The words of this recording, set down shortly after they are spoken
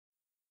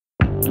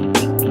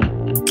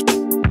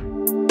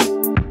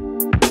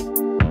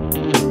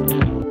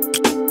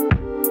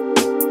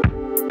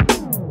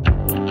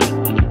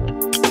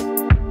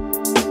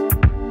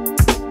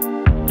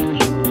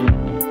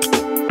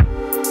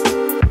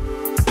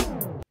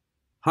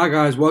Hi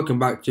guys, welcome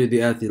back to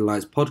the Earthly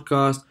Lights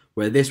podcast,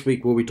 where this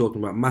week we'll be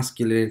talking about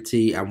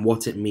masculinity and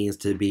what it means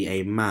to be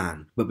a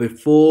man. But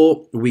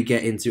before we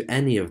get into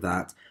any of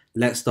that,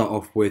 let's start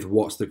off with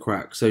what's the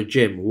crack. So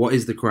Jim, what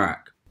is the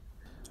crack?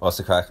 What's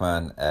the crack,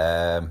 man?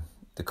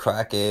 The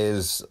crack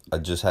is I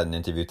just had an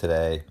interview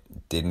today.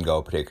 Didn't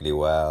go particularly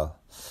well,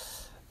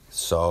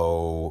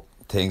 so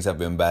things have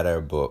been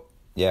better. But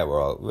yeah,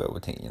 we're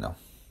thinking, yeah,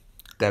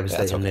 it's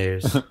Devastating okay.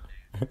 news.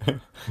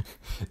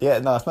 Yeah,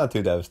 no, it's not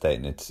too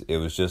devastating. It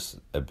was just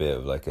a bit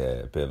of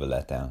a bit of a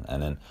letdown,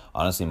 and then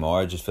honestly,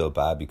 more I just feel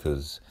bad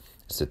because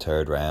it's the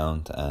third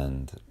round,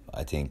 and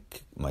I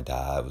think my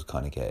dad was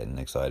kind of getting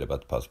excited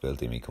about the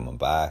possibility of me coming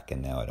back,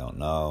 and now I don't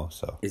know.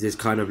 So Is this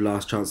kind of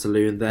last chance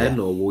saloon then,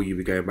 yeah, or will you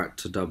be going back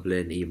to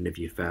Dublin even if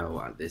you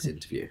fail at this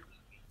interview?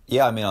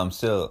 yeah. I mean, I'm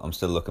still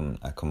looking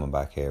at coming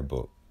back here,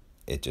 but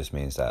it just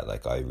means that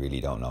I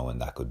really don't know when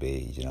that could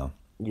be.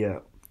 Yeah,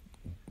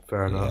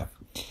 fair enough.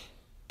 Yeah.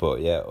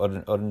 But yeah,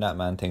 other than that,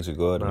 man, things are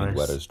good. I mean, the Nice.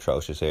 weather's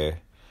atrocious here.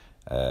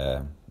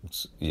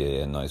 It's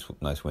yeah,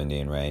 nice, windy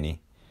and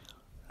rainy.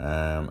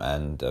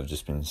 And I've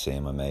just been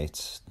seeing my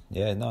mates.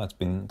 Yeah, no, it's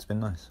been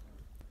nice.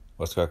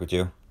 What's the crack with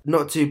you?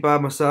 Not too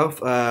bad myself.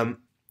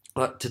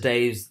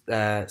 Today's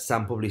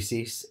San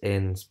Publicis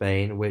in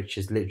Spain, which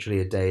is literally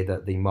a day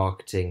that the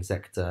marketing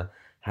sector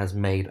has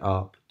made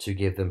up to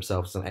give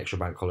themselves an extra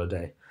bank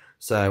holiday.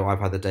 So I've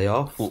had the day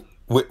off.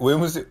 When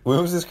was it? When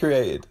was this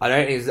created? I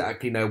don't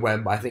exactly know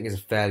when, but I think it's a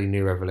fairly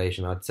new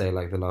revelation. I'd say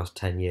like the last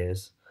 10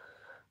 years.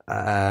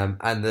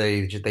 And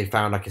they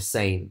found like a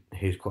saint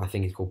who's called, I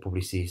think he's called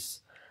Publicis,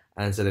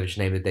 and so they've just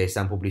named the day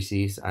San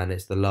Publicis, and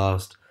it's the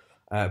last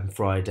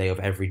Friday of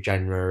every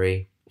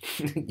January.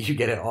 You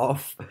get it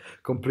off,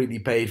 completely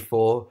paid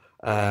for,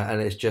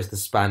 and it's just the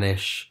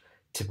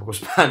typical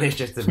Spanish,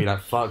 just to be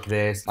like, fuck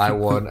this, I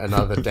want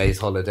another day's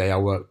holiday. I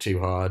work too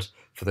hard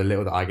for the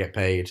little that I get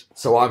paid,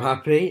 so I'm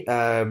happy.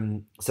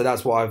 So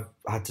that's what I've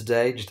had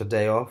today, just a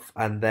day off,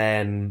 and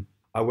then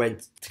I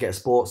went to get a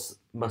sports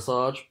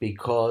massage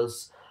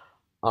because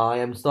I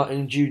am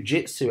starting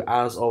jiu-jitsu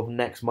as of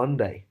next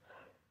Monday.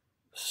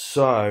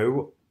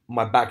 So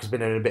my back has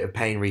been in a bit of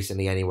pain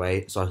recently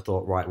anyway, so I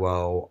thought, right,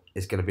 well,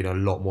 it's going to be in a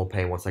lot more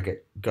pain once I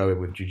get going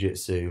with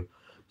jiu-jitsu.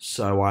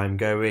 So I'm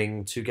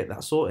going to get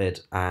that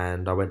sorted.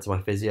 And I went to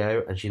my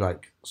physio and she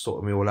like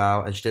sorted me all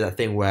out. And she did that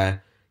thing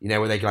where,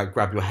 where they like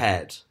grab your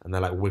head and they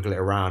like wiggle it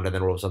around and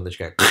then all of a sudden they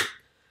just go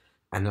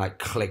and like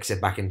clicks it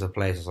back into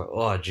place. I was like,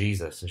 oh,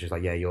 Jesus. And she's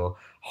like, yeah, your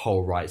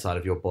whole right side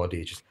of your body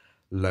is just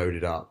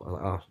loaded up. I was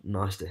like, oh,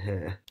 nice to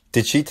hear.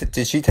 Did she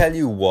tell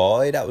you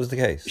why that was the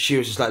case? She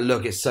was just like,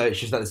 look, she's like,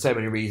 there's so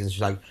many reasons.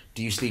 She's like,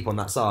 do you sleep on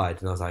that side?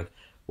 And I was like,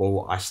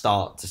 well, I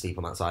start to sleep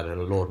on that side, and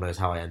the Lord knows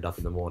how I end up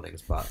in the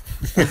mornings, but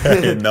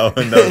No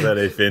one knows how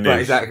they but finish.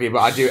 exactly. But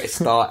I do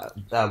start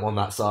on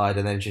that side,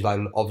 and then she's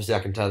like, obviously, I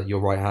can tell that you're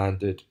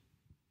right-handed,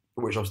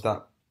 which obviously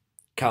that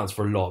counts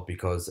for a lot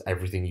because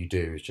everything you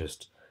do is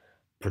just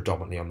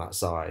predominantly on that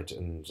side.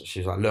 And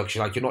she's like, look, she's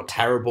like, you're not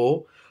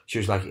terrible. She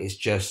was like, it's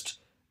just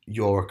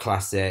you're a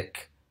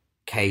classic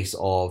case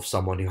of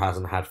someone who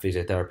hasn't had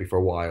physiotherapy for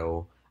a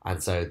while,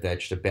 and so they're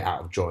just a bit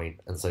out of joint,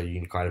 and so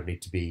you kind of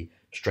need to be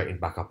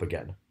straightened back up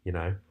again,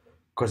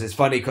 because it's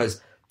funny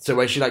because so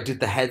when she like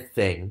did the head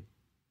thing,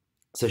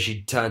 so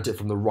she turned it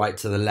from the right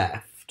to the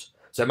left.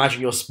 So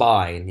imagine your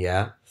spine,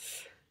 yeah,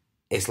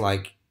 it's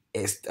like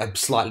it's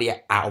slightly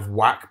out of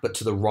whack but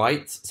to the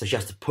right, so she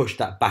has to push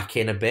that back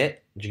in a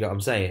bit. Do you get what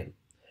I'm saying?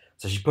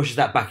 So she pushes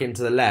that back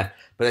into the left,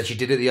 but then she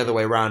did it the other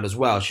way around as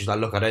well. She's like,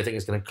 look, I don't think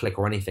it's going to click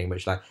or anything, but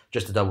she's like,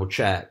 just to double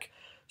check.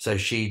 So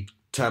she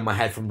turned my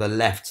head from the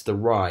left to the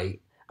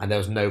right, and there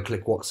was no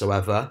click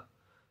whatsoever.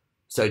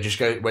 So it just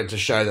went to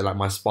show that like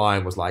my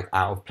spine was like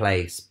out of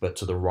place, but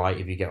to the right,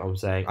 if you get what I'm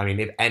saying. I mean,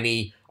 if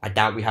any, I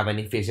doubt we have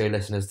any physio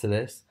listeners to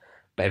this,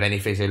 but if any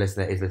physio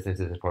listener is listening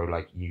to this, probably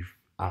like, you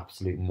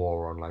absolute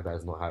moron, like that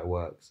is not how it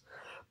works.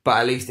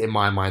 But at least in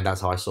my mind, that's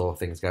how I saw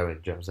things going.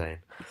 Do you know what I'm saying?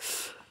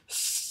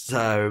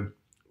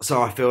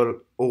 So I feel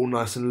all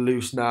nice and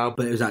loose now,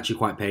 but it was actually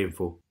quite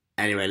painful.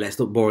 Anyway, let's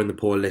stop boring the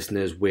poor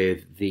listeners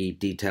with the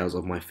details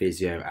of my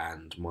physio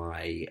and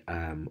my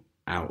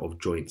out of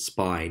joint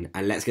spine,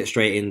 and let's get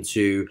straight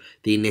into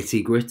the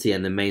nitty gritty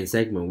and the main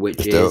segment,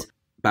 which is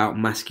about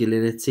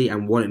masculinity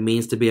and what it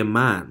means to be a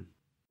man.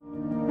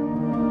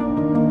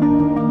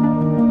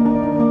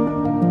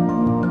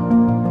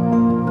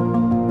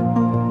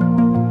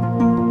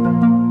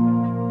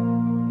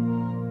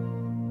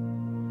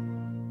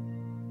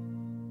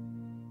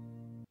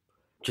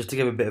 Just to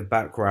give a bit of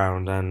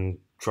background and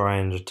try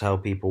and just tell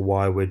people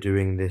why we're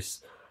doing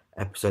this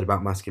episode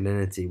about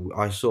masculinity,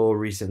 I saw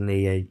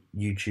recently a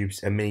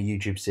mini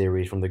YouTube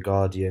series from The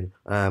Guardian,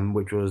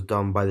 which was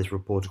done by this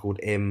reporter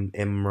called Iman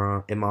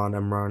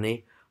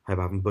Amrani. I hope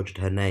I haven't butchered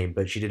her name,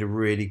 but she did a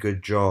really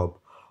good job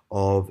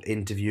of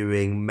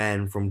interviewing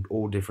men from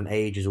all different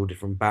ages, all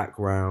different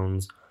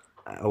backgrounds,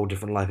 all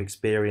different life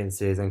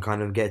experiences, and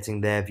kind of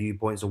getting their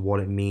viewpoints of what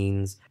it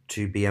means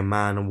to be a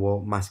man and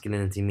what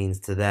masculinity means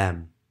to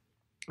them.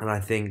 And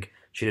I think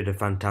she did a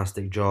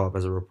fantastic job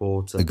as a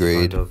reporter to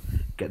Agreed. kind of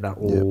get that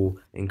Yeah. all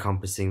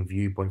encompassing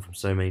viewpoint from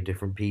so many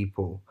different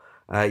people.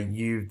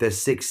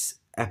 There's 6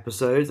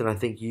 episodes, and I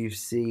think you've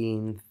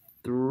seen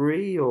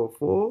 3 or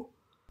 4.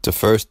 The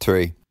first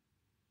three.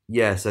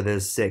 Yeah, so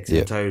there's 6 in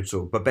Yeah.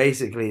 total. But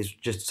basically, it's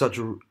just such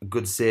a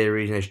good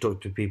series. You know, she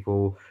talked to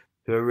people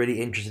who are really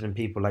interested in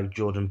people like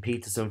Jordan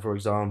Peterson, for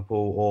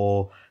example,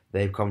 or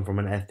they've come from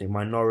an ethnic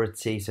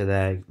minority, so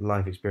their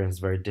life experience is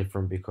very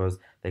different because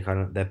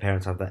their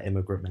parents have that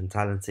immigrant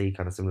mentality,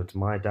 kind of similar to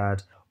my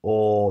dad,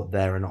 or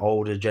they're an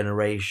older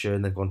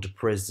generation, they've gone to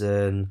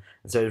prison,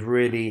 and so it's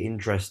really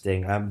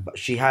interesting. But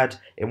she had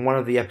in one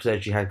of the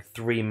episodes, she had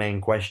 3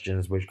 main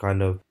questions, which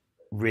kind of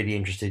really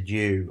interested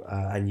you,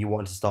 and you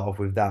wanted to start off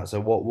with that. So,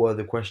 what were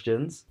the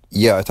questions?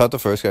 Yeah, I thought the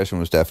first question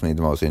was definitely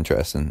the most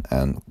interesting,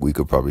 and we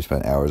could probably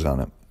spend hours on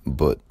it.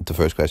 But the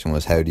first question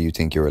was, how do you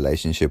think your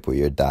relationship with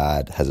your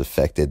dad has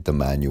affected the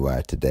man you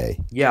are today?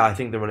 Yeah, I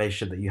think the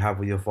relationship that you have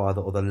with your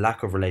father, or the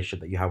lack of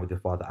relationship that you have with your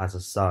father as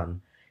a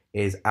son,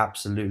 is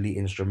absolutely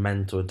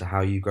instrumental into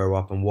how you grow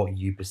up and what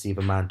you perceive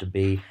a man to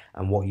be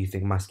and what you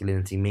think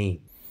masculinity means.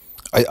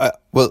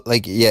 Well,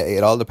 like, yeah,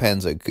 it all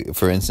depends. Like,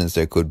 for instance,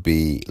 there could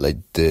be like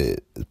the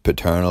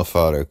paternal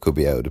father could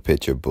be out of the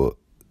picture, but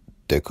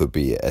there could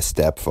be a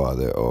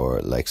stepfather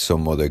or like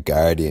some other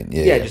guardian.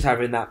 Yeah, Yeah, yeah. just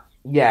having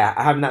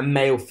that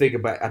male figure,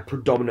 but a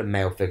predominant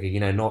male figure. You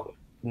know,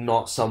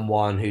 not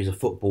someone who's a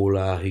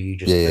footballer who you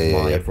just Yeah, yeah,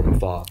 admire yeah. from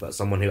afar, but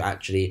someone who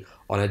actually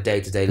on a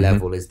day-to-day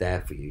level is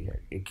there for you.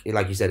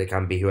 Like you said, it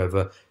can be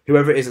whoever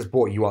it is that's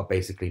brought you up,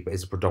 basically, but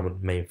it's a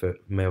predominant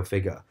male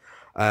figure.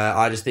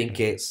 I just think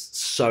it's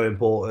so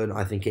important.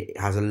 I think it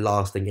has a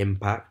lasting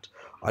impact.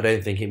 I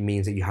don't think it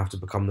means that you have to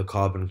become the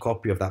carbon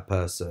copy of that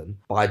person,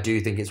 but I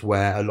do think it's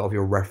where a lot of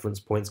your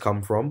reference points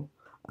come from.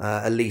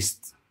 At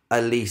least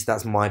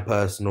that's my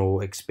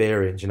personal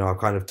experience. You know, I've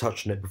kind of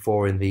touched on it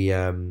before in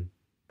the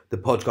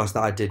podcast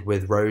that I did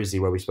with Rosie,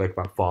 where we spoke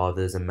about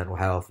fathers and mental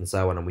health and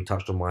so on, and we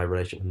touched on my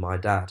relationship with my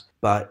dad.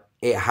 But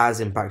it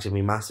has impacted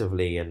me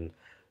massively, and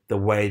the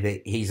way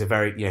that he's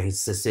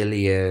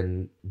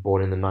Sicilian,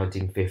 born in the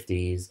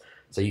 1950s.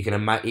 So you can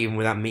imagine, even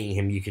without meeting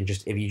him, you can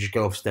just, if you just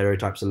go off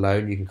stereotypes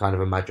alone, you can kind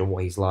of imagine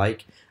what he's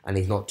like, and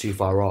he's not too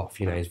far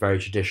off. You know, he's very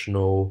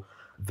traditional,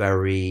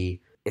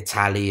 very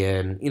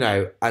Italian. You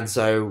know, and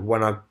so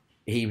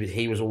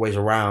he was always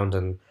around,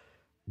 and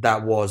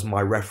that was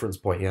my reference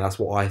point. You know, that's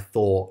what I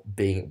thought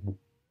being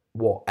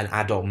what an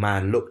adult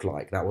man looked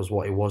like. That was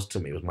what it was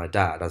to me. It was my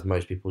dad, as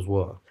most people's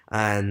were,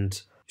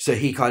 and so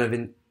he kind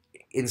of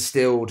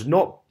instilled,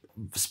 not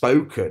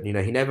spoken, you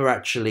know, he never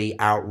actually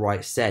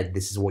outright said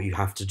this is what you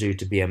have to do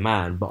to be a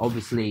man, but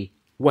obviously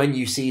when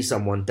you see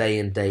someone day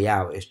in day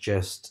out,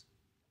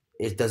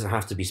 it doesn't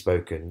have to be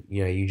spoken,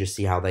 you know, you just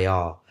see how they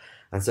are.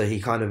 And so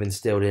he kind of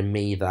instilled in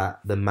me that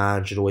the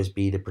man should always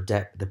be the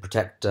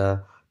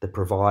protector, the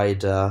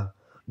provider,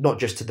 not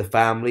just to the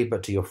family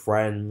but to your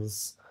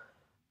friends,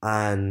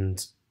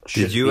 and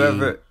Did you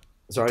ever?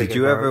 Sorry,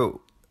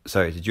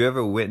 Did you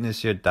ever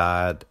witness your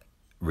dad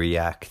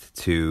react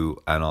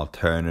to an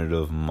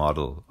alternative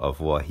model of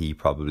what he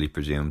probably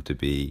presumed to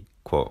be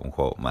quote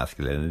unquote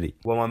masculinity?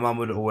 Well, my mum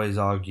would always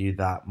argue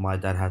that my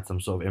dad had some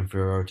sort of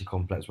inferiority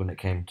complex when it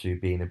came to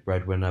being a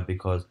breadwinner,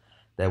 because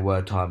there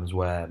were times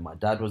where my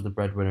dad was the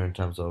breadwinner in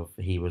terms of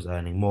he was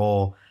earning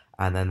more,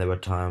 and then there were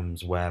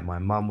times where my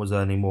mum was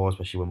earning more,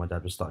 especially when my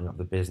dad was starting up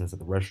the business at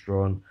the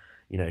restaurant.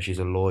 You know, she's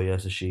a lawyer,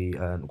 so she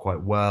earned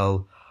quite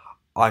well.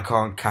 I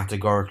can't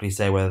categorically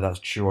say whether that's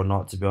true or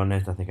not, to be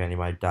honest. I think only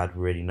my dad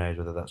really knows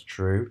whether that's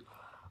true.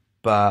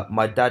 But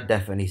my dad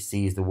definitely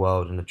sees the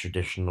world in a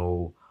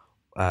traditional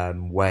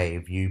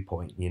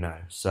viewpoint, you know.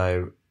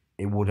 So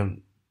it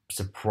wouldn't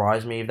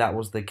surprise me if that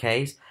was the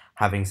case.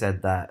 Having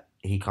said that,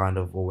 he kind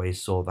of always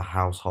saw the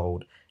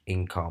household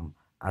income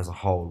as a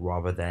whole,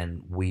 rather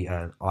than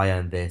I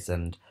earn this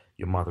and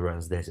your mother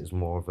earns this. It's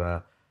more of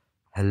a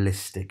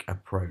holistic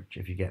approach,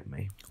 if you get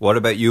me. What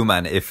about you,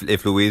 man?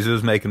 If Louise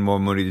was making more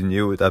money than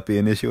you, would that be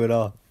an issue at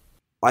all?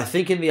 I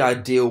think in the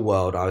ideal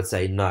world, I would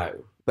say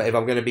no. But if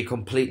I'm going to be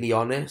completely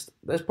honest,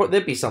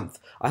 there'd be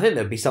something. I think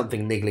there'd be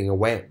something niggling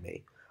away at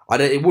me.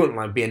 It wouldn't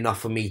like be enough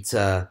for me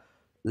to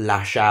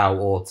lash out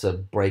or to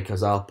break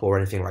us up or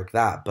anything like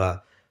that.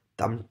 But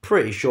I'm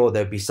pretty sure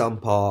there'd be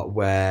some part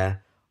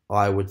where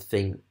I would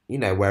think, you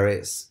know, where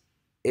it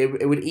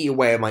would eat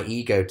away at my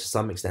ego to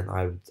some extent.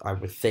 I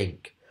would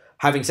think.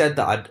 Having said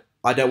that,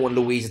 I don't want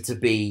Louisa to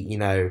be, you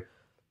know,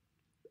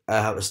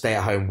 a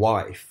stay-at-home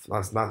wife.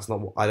 That's not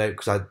what I don't,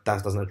 because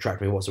that doesn't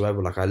attract me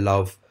whatsoever. Like, I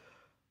love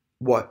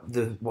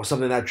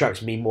something that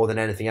attracts me more than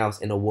anything else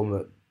in a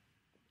woman,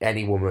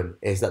 any woman,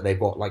 is that they've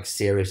got like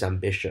serious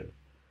ambition,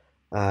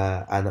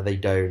 and that they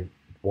don't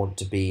want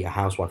to be a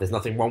housewife. There's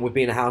nothing wrong with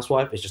being a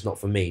housewife. It's just not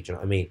for me. Do you know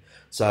what I mean?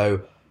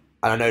 So.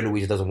 And I know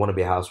Louisa doesn't want to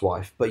be a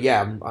housewife. But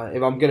yeah,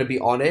 if I'm going to be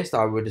honest,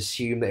 I would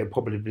assume that it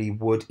probably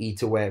would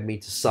eat away at me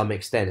to some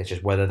extent. It's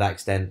just whether that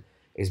extent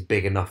is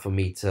big enough for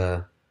me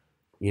to,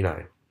 you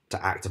know,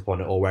 to act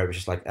upon it, or whether it's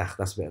just like,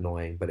 that's a bit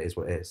annoying, but it is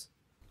what it is.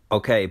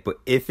 Okay, but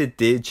if it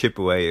did chip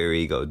away your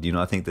ego, do you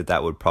not think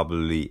that would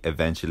probably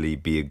eventually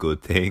be a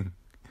good thing?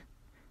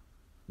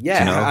 Do you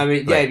Yeah, know? I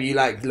mean, yeah, Like, if you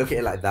like look at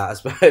it like that, I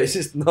suppose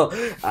it's not.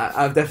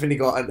 I've definitely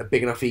got a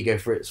big enough ego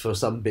for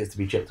some bits to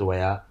be chipped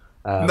away at.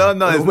 no, no, it's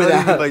not even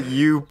Without like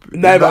you. It's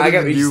no, but not I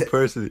get even what you you say.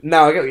 personally.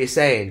 No, I get what you're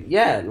saying.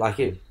 Yeah, like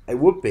it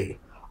would be.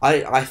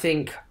 I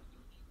think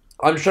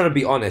I'm just trying to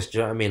be honest. Do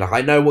you know what I mean? Like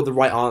I know what the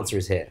right answer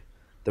is here.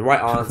 The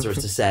right answer is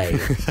to say,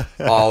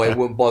 "Oh, it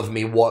wouldn't bother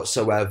me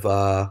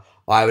whatsoever.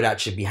 I would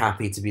actually be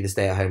happy to be the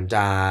stay-at-home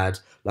dad.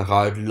 Like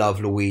I would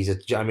love Louisa."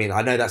 Do you know what I mean?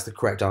 I know that's the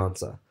correct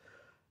answer.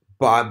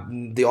 But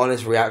the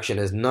honest reaction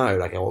is no.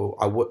 Like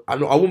I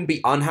wouldn't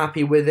be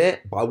unhappy with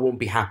it, but I wouldn't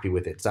be happy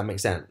with it. Does that make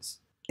sense?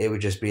 It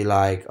would just be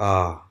like,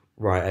 oh,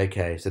 right,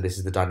 okay, so this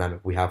is the dynamic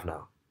we have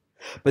now.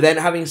 But then,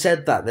 having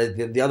said that,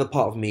 the other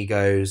part of me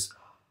goes,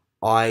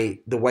 the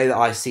way that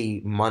I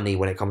see money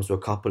when it comes to a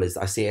couple is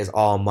I see it as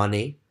our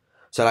money.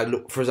 So, like,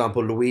 look, for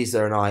example,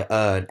 Louisa and I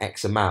earn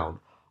X amount.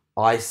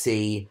 I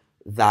see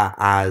that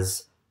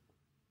as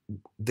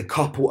the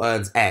couple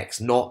earns X,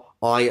 not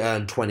I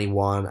earn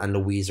 21 and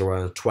Louisa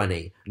earns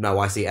 20. No,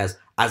 I see it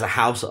as a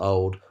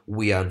household,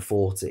 we earn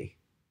 40.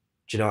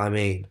 Do you know what I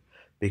mean?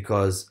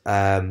 Because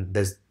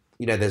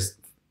there's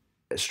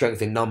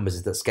strength in numbers,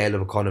 is that scale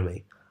of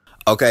economy.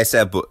 Okay,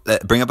 Seb,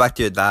 but bring it back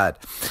to your dad.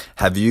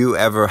 Have you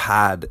ever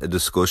had a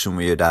discussion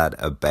with your dad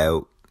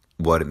about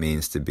what it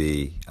means to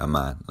be a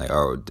man? Like,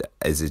 or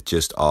is it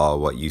just all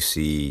what you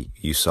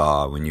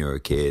saw when you were a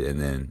kid, and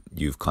then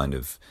you've kind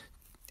of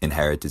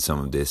inherited some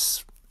of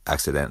this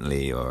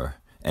accidentally or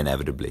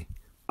inevitably?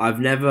 I've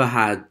never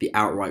had the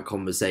outright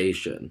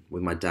conversation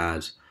with my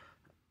dad.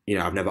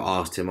 I've never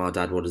asked him, "Oh,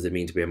 Dad, what does it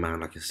mean to be a man?"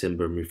 Like a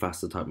Simba and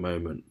Mufasa type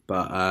moment.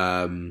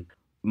 But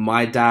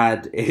my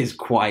dad is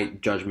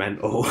quite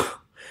judgmental,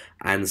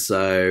 and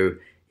so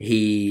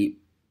he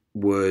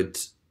would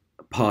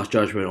pass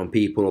judgment on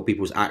people or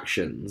people's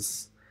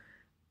actions,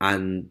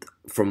 and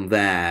from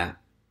there,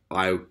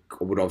 I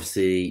would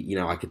obviously,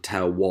 I could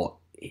tell what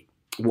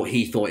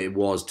he thought it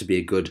was to be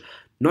a good,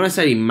 not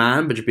necessarily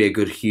man, but to be a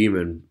good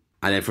human,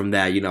 and then from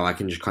there, I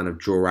can just kind of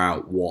draw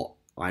out what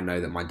I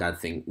know that my dad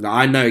thinks.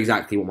 I know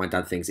exactly what my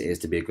dad thinks it is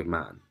to be a good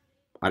man.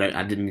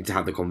 I didn't need to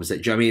have the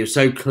conversation. Do you know what I mean? It was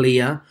so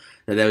clear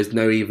that there was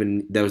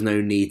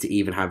no need to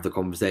even have the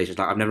conversation.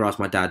 Like I've never asked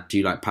my dad, "Do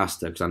you like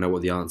pasta?" because I know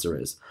what the answer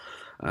is.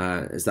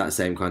 It's that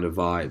same kind of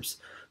vibes.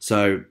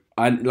 So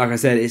like I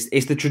said,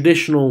 it's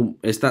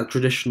that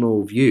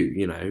traditional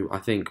view. I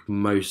think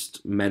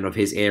most men of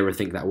his era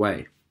think that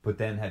way. But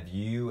then, have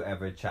you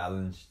ever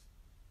challenged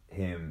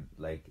him,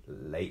 like,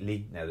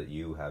 lately, now that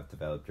you have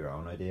developed your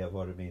own idea of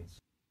what it means?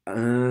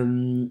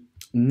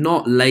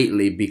 Not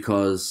lately,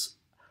 because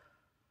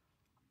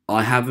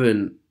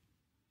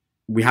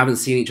we haven't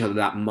seen each other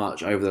that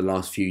much over the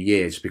last few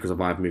years because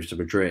I've moved to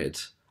Madrid.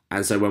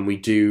 And so when we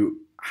do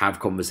have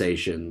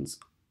conversations,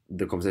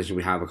 the conversations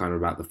we have are kind of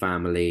about the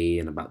family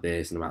and about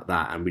this and about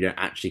that. And we don't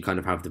actually kind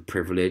of have the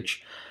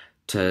privilege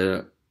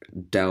to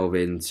delve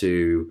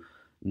into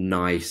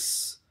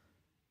nice,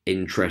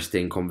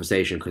 interesting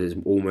conversation, because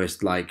it's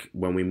almost like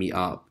when we meet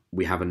up,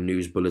 we have a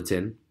news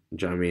bulletin.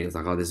 Do you know what I mean? It's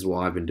like, oh, this is what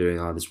I've been doing.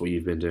 Oh, this is what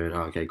you've been doing.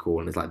 Oh, okay, cool.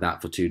 And it's like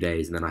that for 2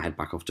 days, and then I head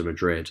back off to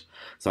Madrid.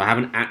 So I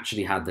haven't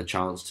actually had the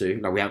chance to.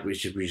 Like we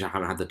just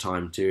haven't had the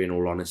time to, in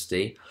all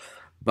honesty.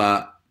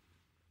 But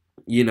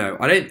I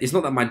don't. It's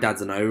not that my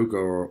dad's an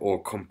ogre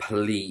or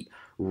complete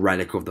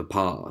relic of the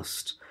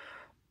past.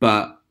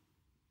 But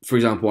for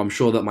example, I'm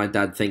sure that my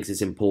dad thinks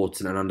it's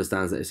important and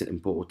understands that it's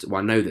important.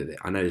 Well, I know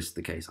this is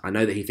the case. I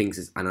know that he thinks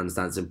and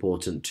understands it's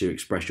important to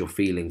express your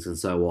feelings and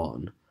so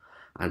on,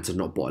 and to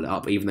not bottle it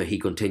up, even though he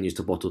continues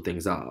to bottle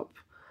things up.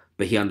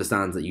 But he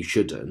understands that you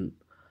shouldn't.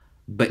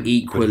 But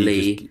equally, But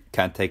he just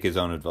can't take his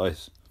own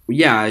advice.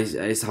 yeah,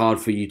 it's hard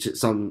for you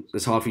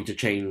to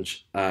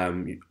change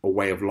a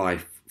way of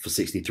life for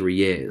 63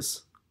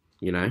 years,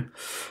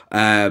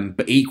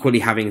 But equally,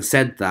 having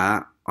said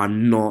that,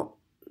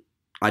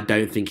 I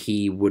don't think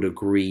he would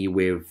agree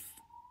with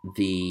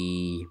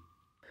the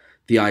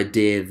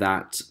idea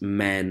that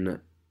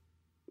men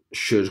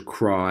should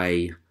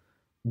cry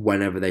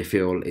whenever they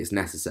feel it's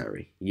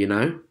necessary.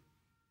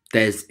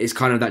 It's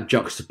kind of that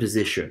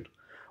juxtaposition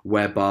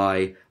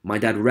whereby my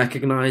dad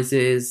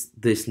recognizes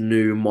this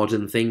new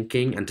modern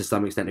thinking and to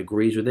some extent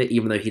agrees with it,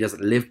 even though he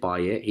doesn't live by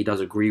it. He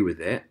does agree with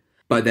it,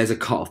 but there's a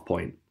cut-off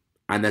point,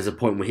 and there's a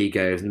point where he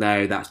goes,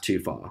 "No, that's too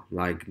far."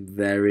 Like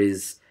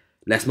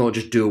let's not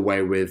just do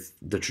away with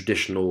the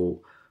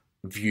traditional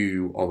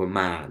view of a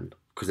man,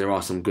 because there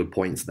are some good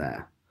points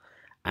there.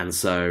 And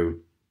so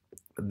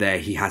there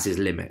he has his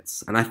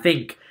limits. And I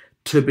think,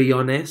 to be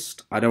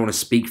honest, I don't want to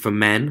speak for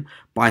men,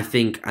 but I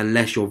think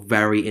unless you're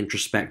very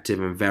introspective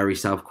and very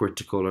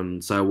self-critical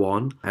and so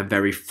on, and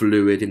very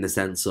fluid in the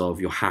sense of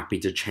you're happy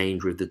to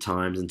change with the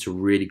times and to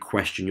really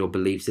question your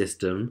belief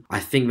system, I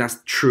think that's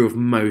true of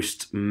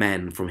most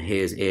men from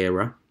his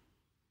era.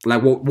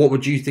 Like, what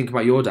would you think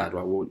about your dad?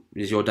 Like,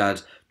 is your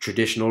dad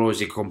traditional, or is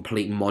he a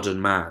complete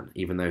modern man,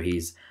 even though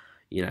he's,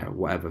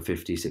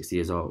 50, 60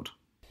 years old?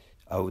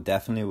 I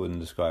definitely wouldn't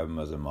describe him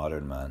as a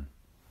modern man,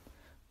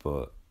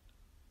 but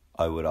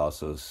I would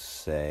also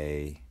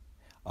say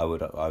I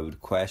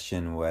would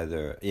question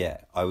whether,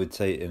 yeah, I would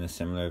say in a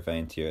similar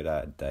vein to your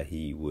dad, that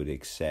he would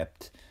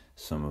accept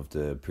some of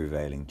the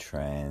prevailing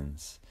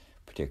trends,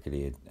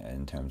 particularly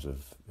in terms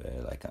of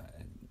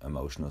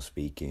emotional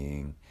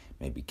speaking,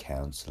 maybe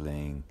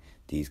counseling,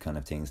 these kind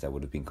of things that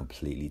would have been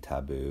completely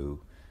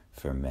taboo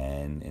for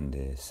men in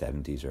the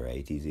 70s or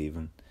 80s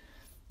even.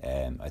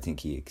 I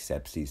think he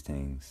accepts these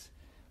things,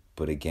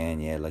 but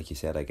again, yeah, like you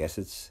said, I guess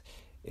it's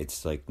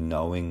like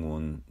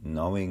one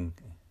knowing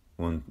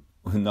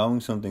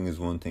something is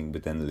one thing,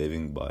 but then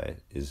living by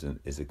it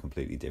is a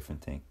completely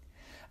different thing.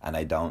 And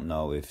I don't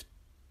know if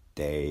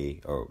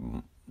they, or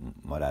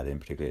my dad in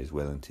particular, is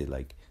willing to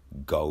like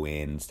go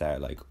in and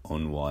start like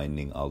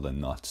unwinding all the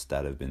knots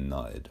that have been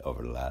knotted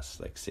over the last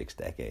like 6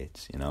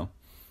 decades, you know.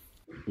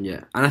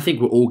 Yeah, and I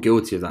think we're all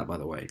guilty of that, by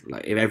the way.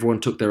 Like, if everyone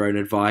took their own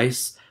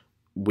advice,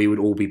 we would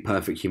all be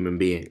perfect human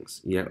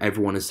beings. You know,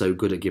 everyone is so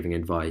good at giving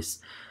advice,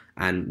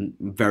 and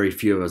very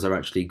few of us are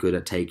actually good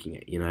at taking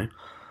it. You know,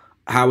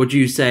 how would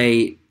you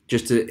say,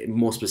 just to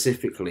more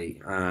specifically,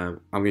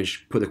 I'm going to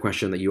put the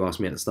question that you asked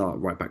me at the start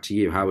right back to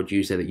you. How would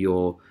you say that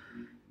your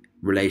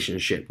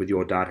relationship with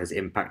your dad has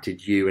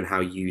impacted you and how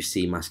you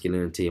see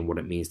masculinity and what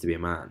it means to be a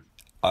man?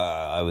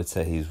 I would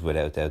say he's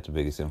without doubt the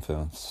biggest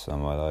influence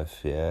on my life.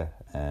 Yeah,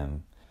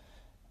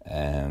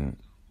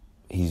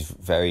 he's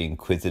very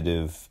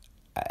inquisitive,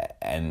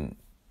 and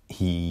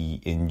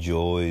he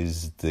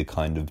enjoys the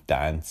kind of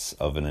dance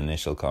of an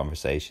initial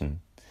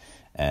conversation,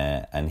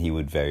 and he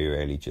would very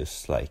rarely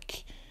just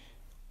like,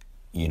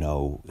 you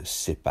know,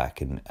 sit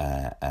back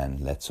and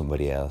let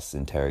somebody else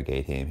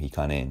interrogate him. He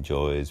kind of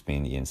enjoys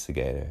being the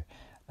instigator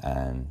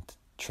and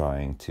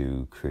trying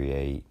to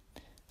create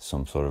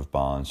some sort of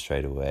bond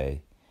straight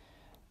away.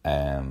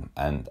 And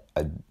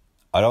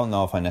I don't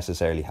know if I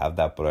necessarily have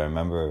that, but I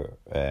remember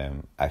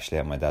actually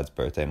at my dad's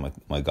birthday,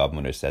 my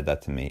godmother said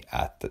that to me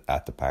at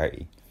the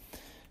party,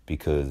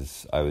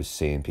 because I was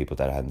seeing people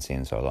that I hadn't seen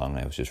in so long.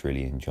 I was just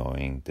really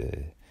enjoying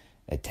the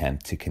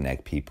attempt to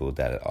connect people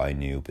that I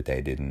knew but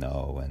they didn't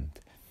know,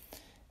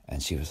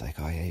 and she was like,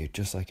 "Oh yeah, you're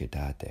just like your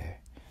dad there."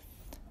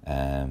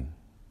 I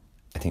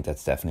think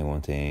that's definitely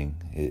one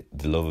thing.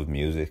 The love of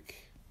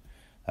music,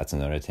 that's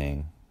another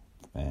thing.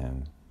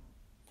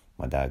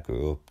 My dad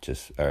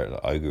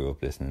I grew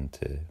up listening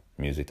to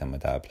music that my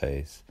dad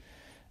plays,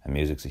 and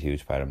music's a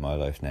huge part of my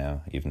life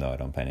now, even though I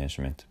don't play an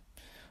instrument.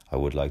 I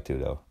would like to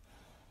though.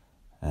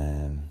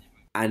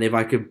 And if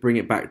I could bring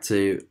it back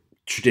to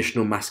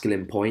traditional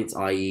masculine points,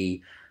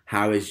 i.e.,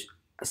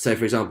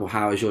 for example,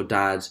 how is your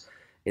dad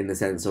in the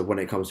sense of when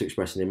it comes to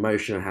expressing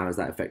emotion, how has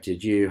that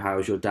affected you? How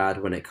is your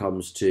dad when it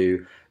comes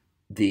to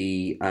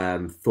the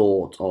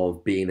thought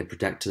of being the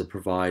protector, the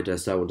provider?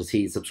 So does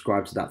he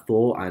subscribe to that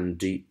thought, and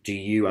do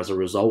you as a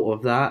result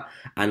of that?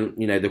 And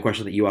you know, the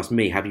question that you asked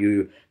me, have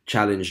you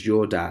challenged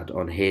your dad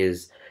on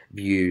his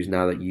views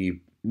now that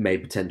you may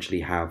potentially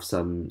have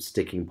some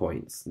sticking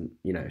points,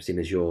 you know, seeing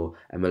as you're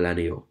a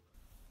millennial?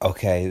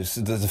 Okay,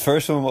 so the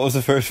first one, what was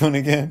the first one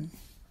again?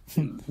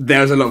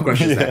 There's a lot of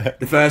questions there.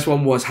 The first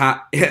one was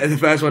the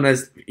first one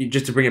is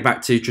just to bring it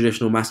back to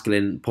traditional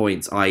masculine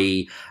points,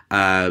 i.e.,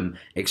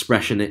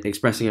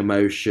 expressing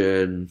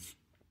emotion.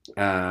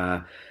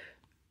 What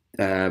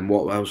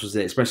else was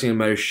it? Expressing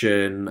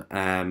emotion,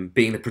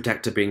 being the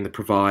protector, being the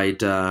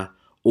provider,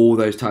 all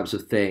those types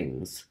of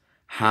things.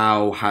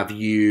 How have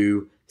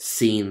you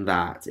seen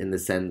that in the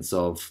sense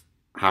of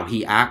how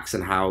he acts,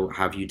 and how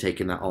have you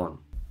taken that on?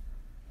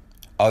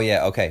 Oh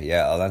yeah, okay,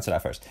 yeah, I'll answer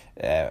that first.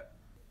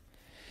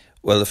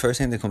 Well, the first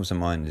thing that comes to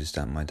mind is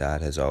that my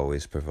dad has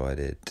always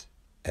provided,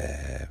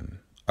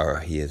 or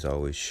he has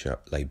always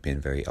been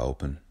very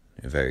open,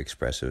 a very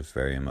expressive,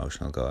 very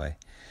emotional guy.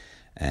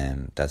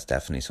 That's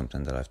definitely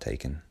something that I've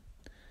taken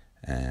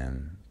as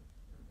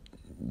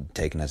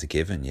a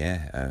given.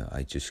 Yeah,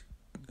 I just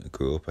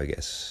grew up, I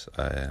guess,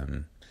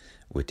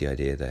 with the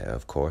idea that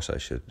of course I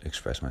should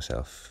express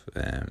myself,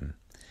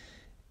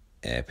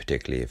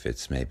 particularly if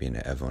it's maybe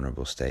in a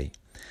vulnerable state.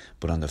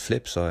 But on the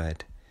flip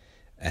side,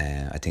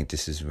 I think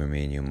this is where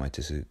me and you might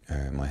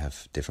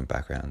have different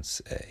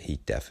backgrounds.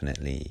 He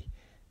definitely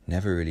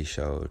never really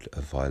showed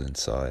a violent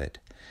side,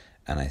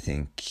 and I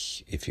think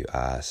if you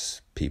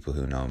ask people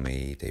who know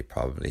me, they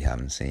probably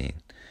haven't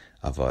seen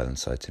a violent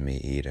side to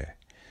me either.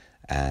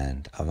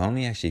 And I've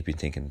only actually been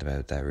thinking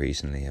about that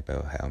recently,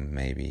 about how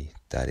maybe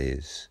that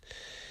is,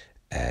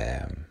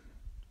 I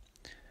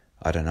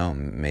don't know,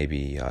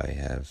 maybe I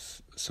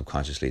have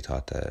subconsciously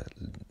thought that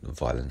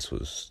violence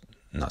was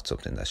not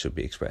something that should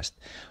be expressed.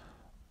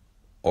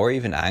 Or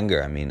even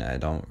anger. I mean, there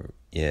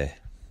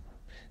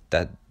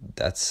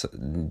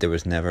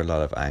was never a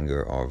lot of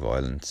anger or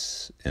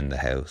violence in the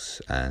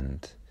house,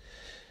 and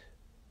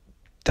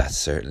that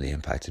certainly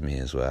impacted me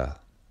as well.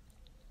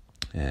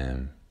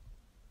 I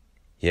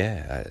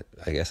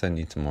guess I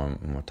need some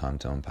more time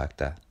to unpack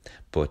that.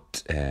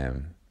 But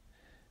on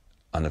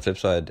the flip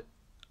side,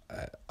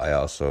 I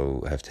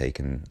also have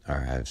taken or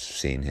have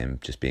seen him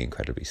just be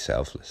incredibly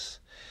selfless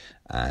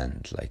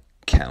and like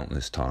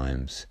countless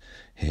times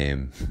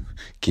him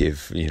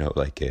give, you know,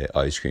 like a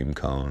ice cream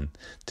cone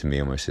to me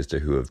and my sister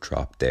who have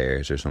dropped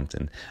theirs or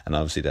something. And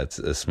obviously that's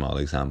a small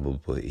example,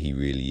 but he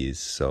really is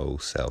so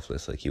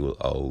selfless. Like, he will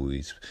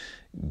always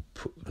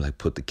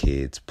put the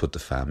kids, put the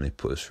family,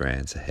 put his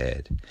friends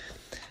ahead.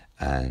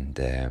 And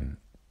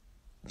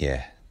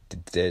yeah,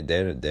 they're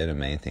the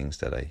main things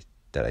that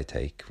I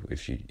take,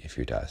 if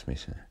you'd ask me,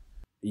 so.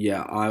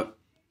 Yeah,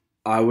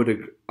 I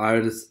would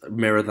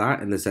mirror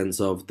that in the sense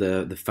of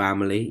the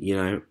family. You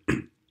know,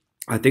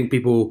 I think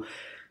people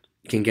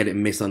can get it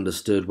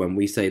misunderstood when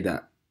we say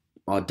that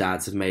our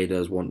dads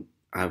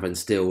have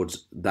instilled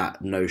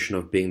that notion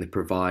of being the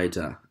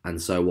provider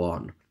and so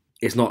on.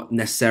 It's not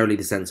necessarily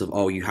the sense of,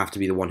 oh, you have to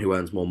be the one who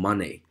earns more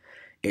money.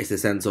 It's the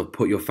sense of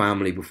put your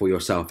family before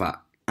yourself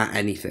at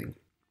anything.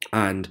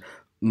 And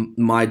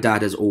my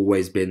dad has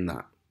always been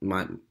that.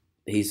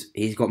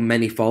 He's got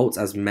many faults,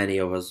 as many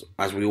of us,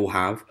 as we all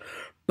have,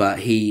 but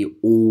he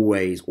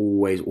always,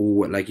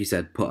 like you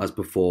said, put us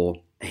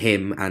before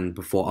him and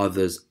before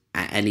others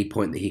at any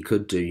point that he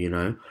could do, you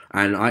know.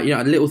 And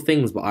little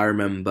things, but I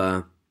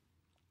remember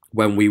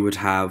when we would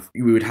have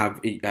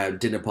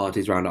dinner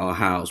parties around our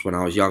house when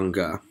I was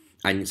younger,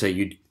 and so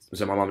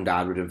my mum and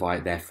dad would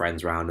invite their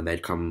friends around, and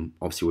they'd come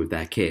obviously with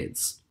their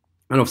kids.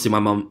 And obviously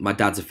my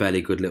dad's a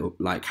fairly good little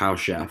like house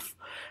chef,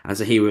 and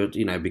so he would,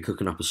 you know, be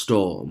cooking up a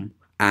storm,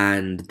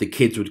 and the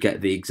kids would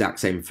get the exact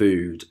same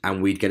food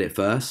and we'd get it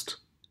first.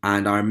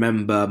 And I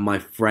remember my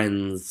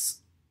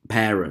friends'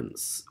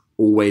 parents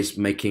always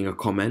making a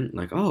comment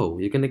like, oh,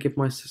 you're going to give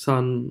my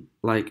son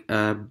like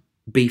a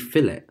beef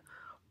fillet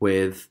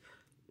with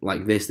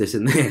like this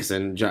and this,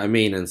 and do you know what I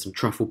mean, and some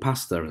truffle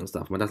pasta and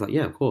stuff. My dad's like,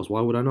 yeah, of course,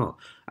 why would I not?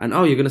 And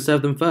oh, you're going to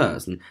serve them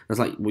first? And I was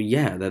like, well,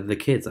 yeah, they're the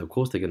kids, of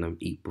course they're going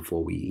to eat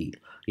before we eat,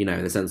 you know,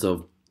 in the sense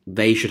of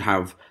they should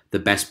have the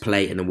best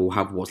plate and then we'll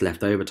have what's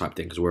left over type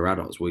thing, because we're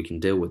adults, we can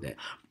deal with it.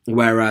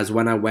 Whereas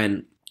when I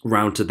went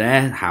round to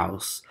their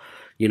house,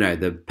 you know,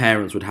 the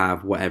parents would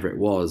have whatever it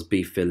was,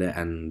 beef fillet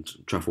and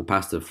truffle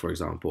pasta, for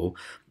example,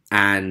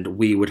 and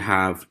we would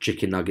have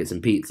chicken nuggets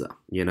and pizza,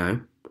 you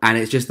know? And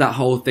it's just that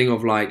whole thing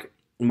of like,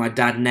 my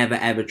dad never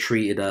ever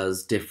treated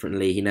us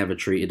differently. He never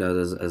treated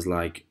us as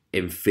like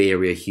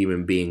inferior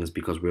human beings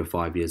because we were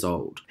 5 years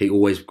old. He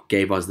always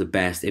gave us the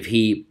best. If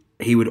he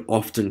would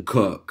often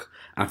cook.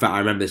 In fact, I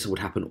remember this would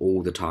happen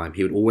all the time.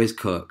 He would always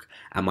cook,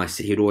 and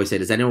he would always say,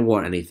 does anyone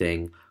want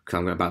anything? Because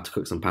I'm about to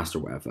cook some pasta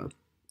or whatever.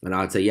 And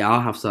I'd say, yeah,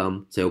 I'll have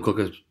some. So he'll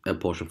cook a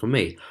portion for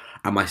me.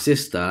 And my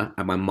sister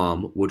and my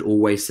mum would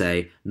always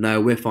say,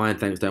 no, we're fine,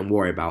 thanks, don't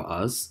worry about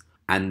us.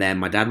 And then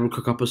my dad would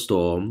cook up a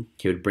storm.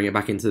 He would bring it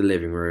back into the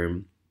living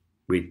room.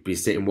 We'd be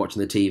sitting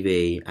watching the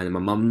TV. And then my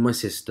mum and my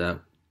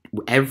sister,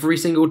 every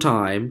single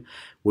time,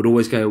 would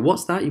always go,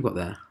 what's that you got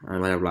there?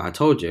 And my dad would be like, I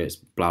told you, it's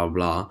blah,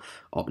 blah,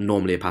 blah.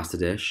 Normally a pasta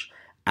dish.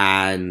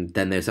 And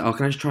then they'd say, oh,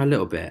 can I just try a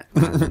little bit?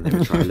 And then they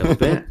would try a little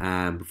bit.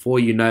 And before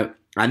you know,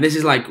 and this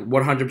is like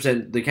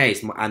 100% the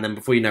case. And then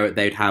before you know it,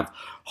 they'd have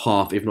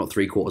half, if not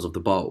 3/4 of the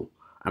bowl.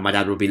 And my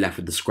dad would be left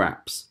with the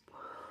scraps.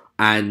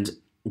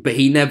 But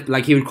he never,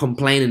 like, he would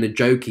complain in a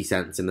jokey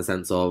sense, in the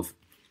sense of,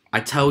 I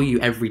tell you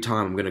every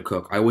time I'm going to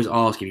cook. I always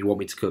ask if you want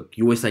me to cook.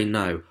 You always say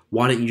no.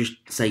 Why don't you just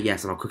say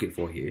yes and I'll cook it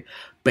for you?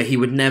 But he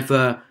would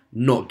never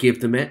not give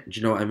them it. Do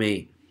you know what I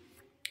mean?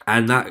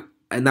 And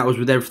that was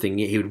with everything.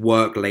 He would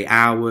work late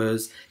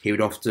hours. He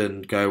would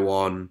often go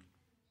on,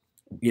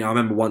 you know, I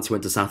remember once he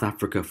went to South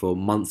Africa for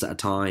months at a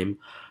time.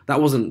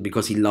 That wasn't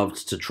because he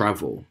loved to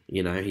travel.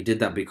 You know, he did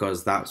that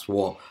because that's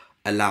what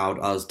allowed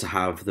us to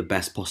have the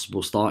best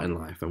possible start in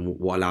life, and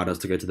what allowed us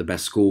to go to the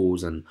best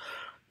schools and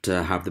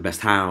to have the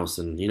best house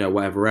and, you know,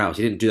 whatever else.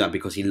 He didn't do that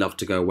because he loved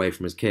to go away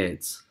from his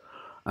kids.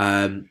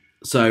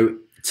 So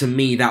to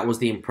me, that was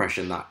the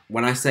impression that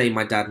when I say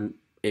my dad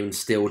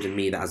instilled in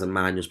me that as a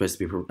man you're supposed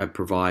to be a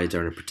provider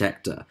and a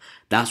protector,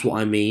 that's what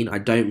I mean. I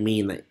don't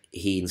mean that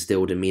he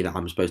instilled in me that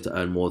I'm supposed to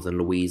earn more than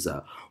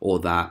Louisa, or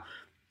that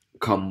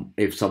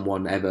if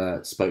someone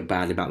ever spoke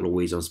badly about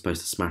Louisa, I'm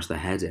supposed to smash their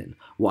head in.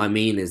 What I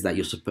mean is that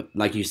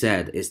like you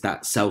said, it's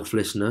that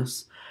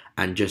selflessness,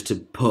 and just to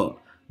put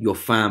your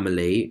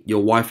family,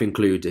 your wife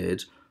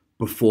included,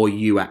 before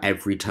you at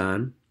every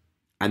turn.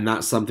 And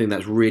that's something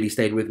that's really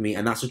stayed with me,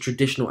 and that's a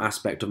traditional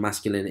aspect of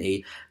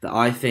masculinity that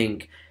I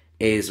think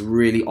is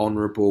really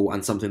honourable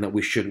and something that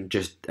we shouldn't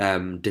just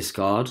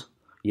discard.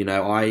 You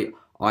know,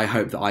 I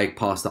hope that I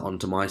pass that on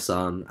to my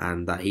son,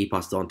 and that he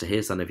passes it on to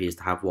his son if he is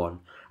to have one,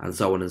 and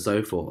so on and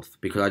so forth,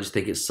 because I just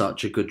think it's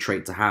such a good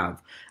trait to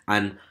have.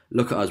 And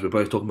look at us, we're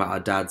both talking about our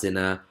dads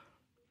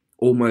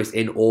almost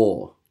in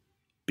awe,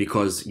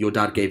 because your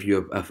dad gave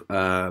you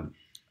an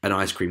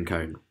ice cream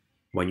cone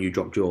when you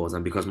dropped yours,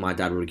 and because my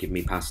dad would give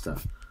me pasta.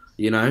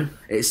 You know,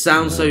 it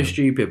sounds so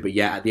stupid, but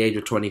yeah, at the age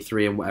of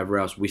 23 and whatever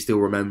else, we still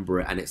remember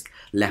it, and it's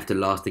left a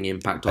lasting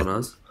impact on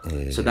us.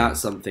 So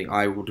that's something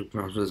I would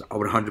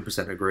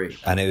 100% agree.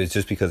 And it was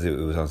just because it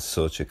was on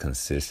such a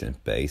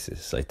consistent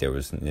basis. Like there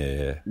was,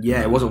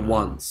 it wasn't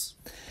once.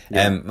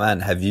 Yeah. Man,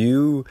 have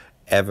you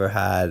ever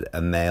had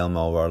a male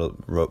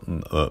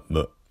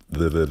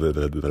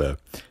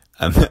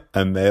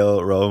a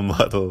male role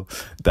model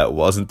that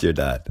wasn't your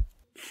dad?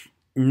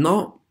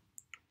 Not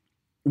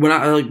when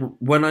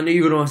I knew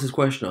you were gonna ask this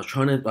question, I was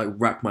trying to like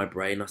rack my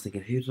brain. I was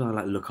thinking, who did I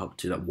like look up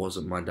to that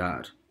wasn't my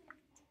dad?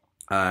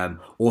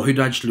 Or who did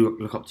I just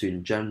look up to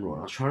in general?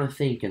 And I was trying to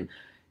think, and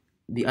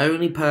the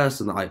only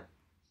person that I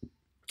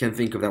can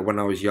think of that when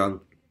I was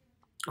young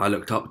I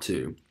looked up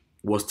to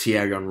was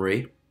Thierry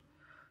Henry.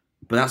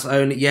 But that's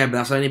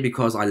only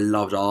because I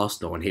loved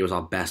Arsenal and he was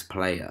our best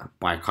player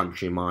by a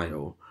country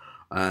mile.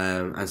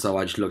 And so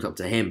I just looked up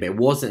to him. But it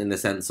wasn't in the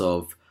sense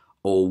of,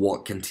 oh,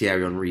 what can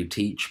Thierry Henry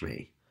teach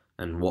me?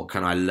 And what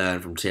can I learn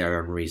from Thierry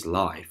Henry's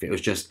life? It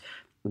was just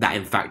that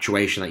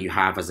infatuation that you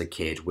have as a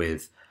kid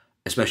with,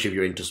 especially if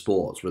you're into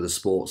sports, with a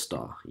sports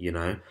star, you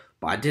know?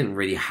 But I didn't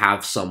really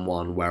have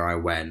someone where I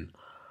went,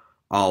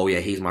 oh yeah,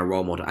 he's my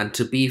role model. And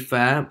to be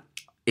fair,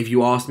 if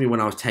you asked me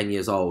when I was 10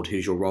 years old,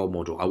 who's your role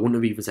model, I wouldn't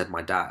have even said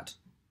my dad.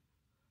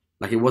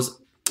 Like, it was,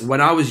 when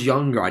I was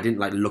younger, I didn't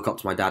like look up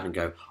to my dad and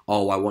go,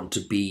 oh, I want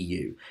to be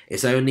you.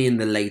 It's only in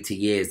the later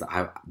years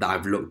that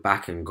I've looked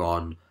back and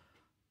gone,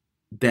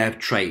 there are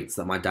traits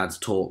that my dad's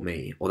taught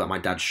me or that my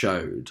dad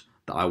showed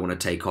that I want to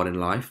take on in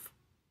life,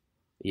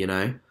 you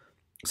know?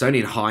 It's only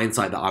in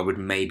hindsight that I would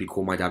maybe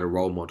call my dad a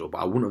role model, but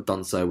I wouldn't have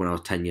done so when I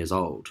was 10 years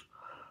old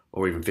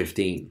or even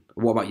 15.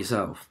 What about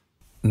yourself?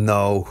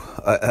 No,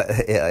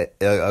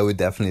 I would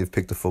definitely have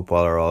picked a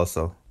footballer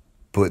also.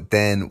 But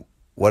then,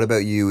 what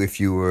about you if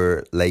you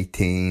were late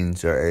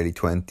teens or early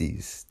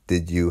 20s?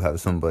 Did you have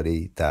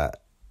somebody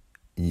that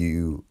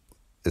you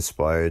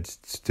aspired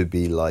to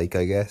be like,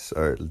 I guess,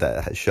 or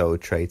that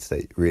showed traits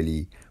that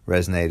really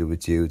resonated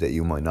with you that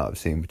you might not have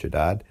seen with your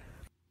dad?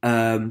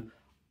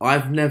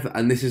 I've never,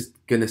 and this is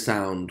going to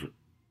sound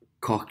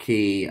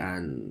cocky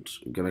and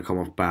going to come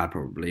off bad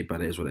probably,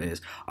 but it is what it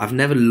is. I've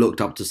never looked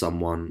up to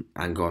someone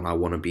and gone, I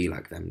want to be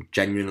like them.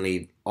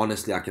 Genuinely,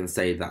 honestly, I can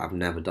say that I've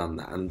never done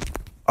that. And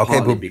okay,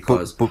 partly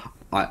because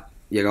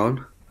you go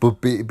on? But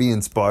be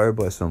inspired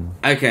by someone.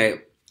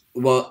 Okay,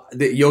 well,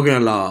 you're going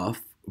to laugh,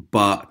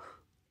 but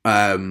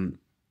and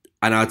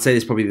I'd say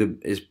this probably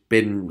it's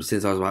been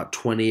since I was about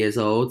 20 years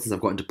old since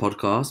I've got into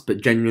podcasts,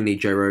 but genuinely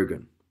Joe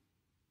Rogan.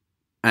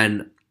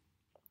 And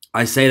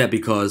I say that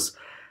because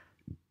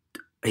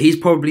he's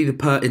probably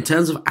in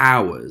terms of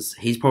hours,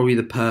 he's probably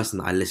the person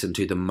that I listen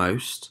to the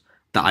most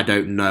that I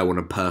don't know on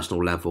a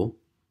personal level.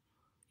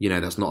 You know,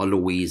 that's not a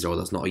Louisa or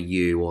that's not a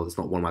you or that's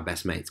not one of my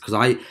best mates.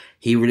 Because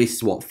he releases,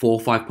 4 or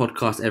 5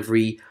 podcasts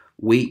every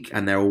week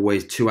and they're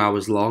always 2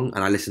 hours long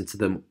and I listen to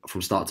them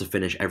from start to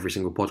finish every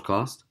single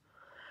podcast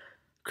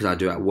because I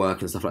do it at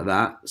work and stuff like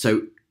that.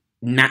 So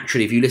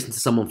naturally, if you listen to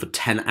someone for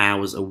 10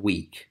 hours a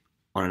week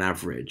on an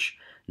average,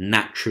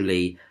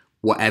 naturally,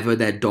 whatever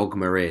their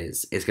dogma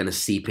is going to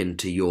seep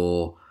into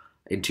your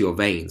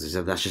veins.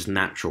 So that's just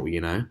natural,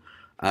 you know?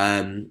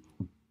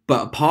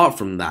 But apart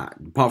from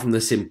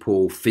the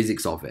simple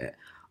physics of it,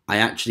 I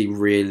actually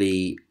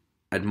really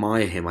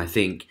admire him. I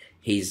think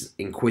he's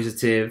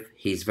inquisitive.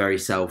 He's very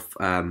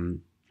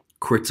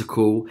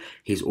critical.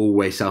 He's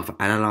always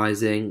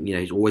self-analyzing. You know,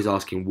 he's always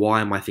asking,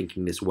 why am I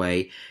thinking this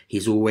way?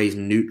 He's always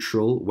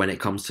neutral when it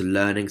comes to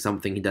learning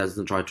something. He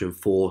doesn't try to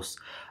enforce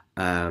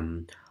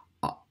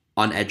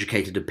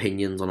uneducated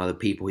opinions on other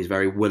people. He's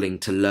very willing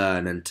to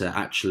learn and to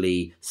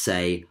actually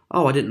say,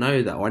 oh, I didn't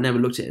know that, or I never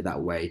looked at it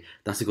that way.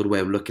 That's a good way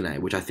of looking at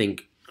it, which I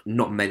think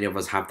not many of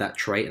us have that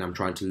trait, and I'm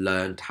trying to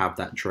learn to have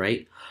that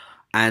trait.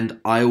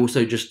 And I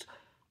also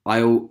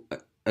I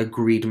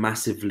agreed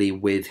massively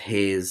with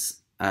his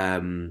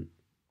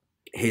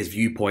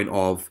viewpoint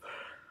of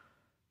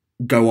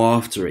go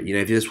after it. You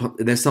know, if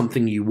there's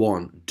something you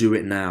want, do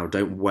it now.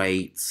 Don't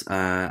wait,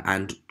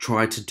 and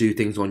try to do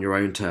things on your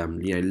own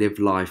terms. You know, live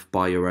life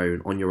on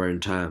your own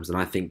terms. And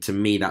I think to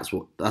me, that's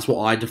what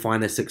I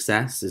define as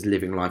success, is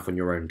living life on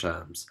your own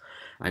terms.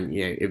 And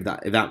you know, if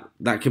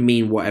that can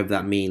mean whatever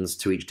that means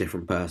to each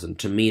different person.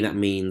 To me, that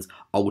means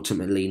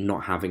ultimately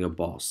not having a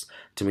boss.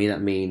 To me,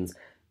 that means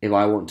if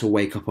I want to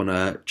wake up on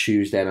a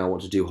Tuesday and I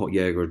want to do hot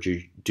yoga or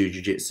do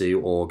jiu-jitsu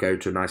or go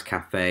to a nice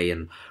cafe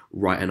and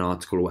write an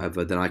article or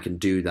whatever, then I can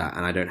do that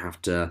and I don't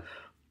have to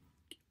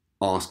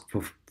ask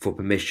for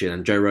permission.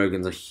 And Joe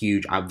Rogan's a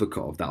huge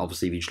advocate of that,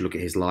 obviously, if you just look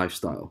at his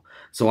lifestyle.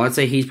 So I'd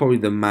say he's probably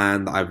the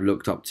man that I've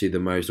looked up to the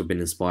most or been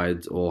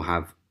inspired or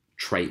have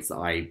traits that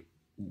I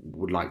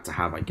would like to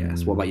have, I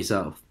guess. What about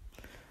yourself?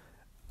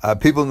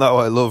 People know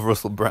I love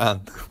Russell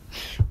Brand.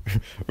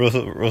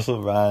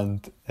 Russell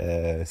Brand,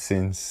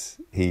 since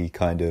he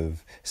kind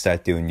of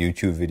started doing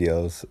YouTube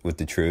videos with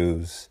the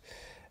Trues,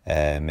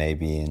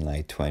 maybe in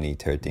like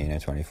 2013 or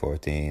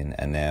 2014,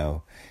 and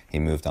now he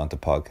moved on to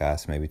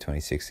podcasts maybe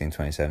 2016,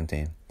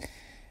 2017.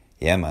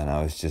 Yeah, man,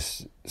 I was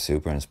just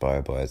super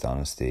inspired by his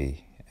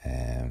honesty,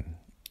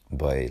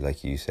 by,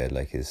 like you said,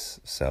 like his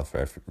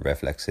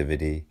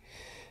self-reflexivity,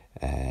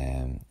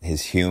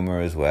 his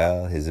humor as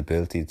well, his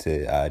ability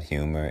to add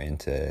humor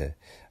into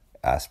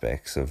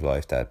aspects of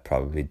life that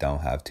probably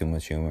don't have too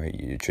much humor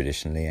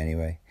traditionally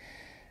anyway.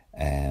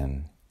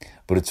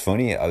 But it's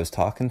funny, I was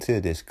talking to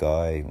this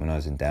guy when I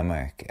was in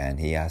Denmark, and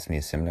he asked me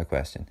a similar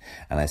question.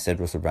 And I said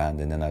Russell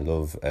Brand, and then I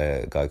love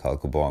a guy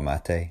called Gabor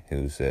Mate,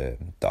 who's a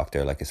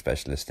doctor, like a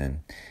specialist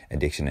in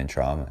addiction and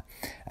trauma.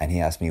 And he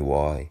asked me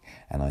why.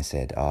 And I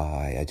said,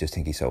 I just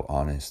think he's so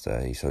honest.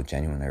 He's so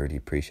genuine. I really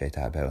appreciate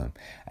that about him.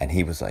 And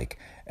he was like,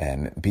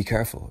 be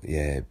careful.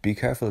 Yeah, be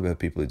careful about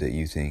people that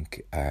you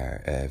think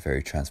are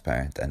very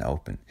transparent and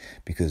open,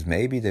 because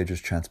maybe they're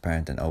just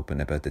transparent and open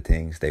about the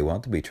things they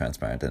want to be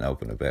transparent and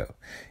open about,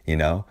 you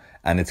know?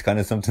 And it's kind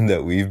of something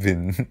that we've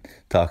been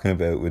talking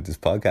about with this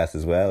podcast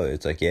as well.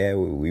 It's like, yeah,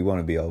 we want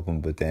to be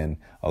open, but then,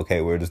 okay,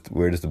 where does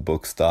the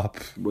book stop?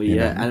 Well,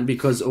 yeah, and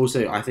because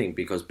also, I think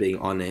because being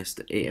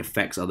honest, it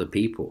affects other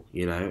people,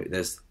 you know?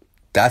 There's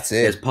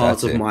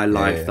parts of my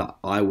life that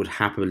I would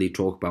happily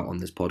talk about on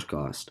this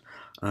podcast.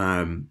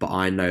 But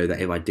I know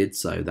that if I did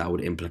so, that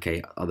would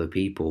implicate other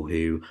people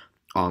who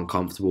aren't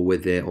comfortable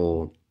with it,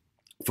 or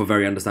for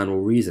very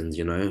understandable reasons,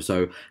 you know?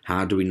 So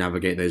how do we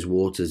navigate those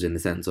waters in the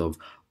sense of,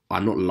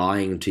 I'm not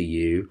lying to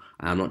you,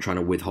 and I'm not trying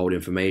to withhold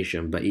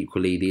information, but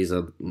equally these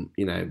are,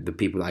 you know, the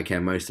people that I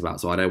care most about.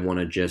 So I don't want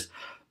to just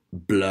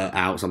blurt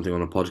out something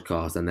on a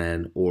podcast and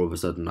then all of a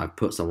sudden I've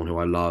put someone who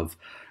I love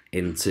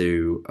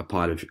into a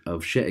pile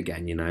of shit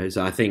again, you know?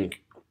 So I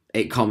think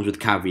it comes with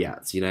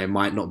caveats, you know? It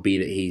might not be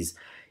that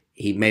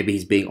maybe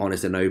he's being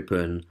honest and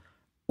open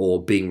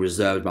or being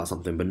reserved about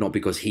something, but not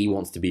because he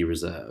wants to be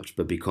reserved,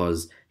 but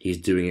because he's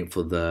doing it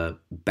for the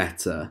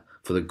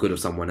good of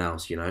someone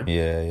else, you know?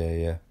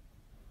 Yeah.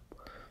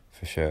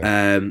 For sure.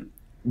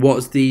 What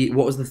was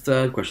the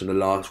third question, the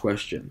last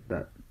question?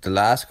 The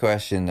last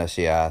question that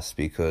she asked,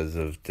 because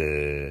of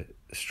the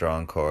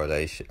strong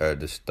correlation, or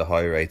the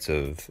high rates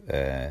of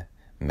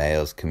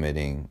males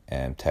committing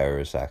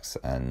terrorist acts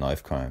and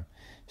knife crime,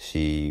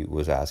 she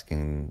was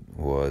asking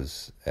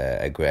was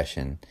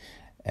aggression,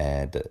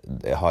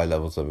 the high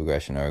levels of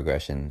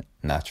aggression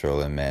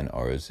natural in men,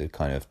 or is it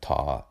kind of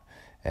taught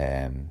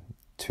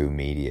through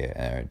media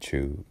or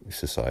through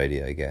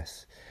society, I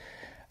guess?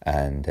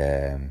 And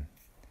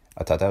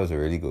I thought that was a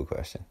really good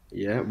question.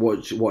 Yeah,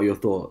 what are your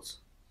thoughts?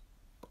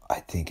 I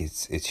think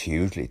it's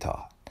hugely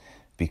taught,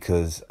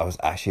 because I was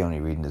actually only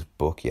reading this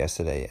book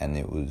yesterday, and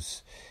it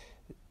was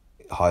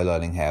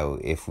highlighting how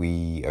if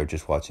we are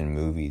just watching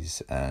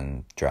movies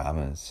and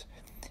dramas,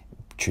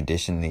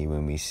 traditionally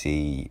when we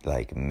see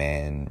like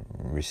men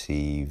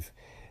receive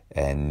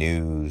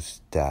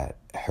news that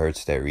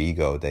hurts their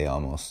ego, they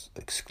almost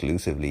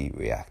exclusively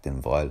react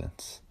in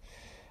violence,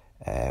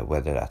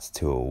 whether that's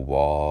to a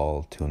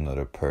wall, to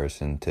another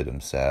person, to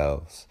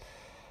themselves,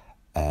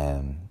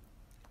 and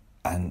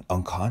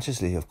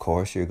unconsciously, of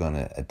course, you're going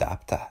to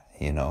adapt that,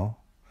 you know,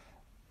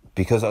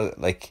 because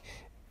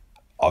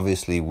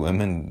obviously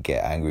women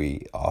get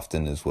angry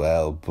often as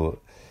well, but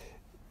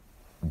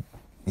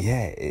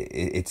yeah,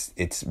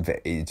 it's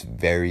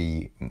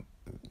very,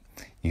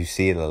 you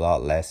see it a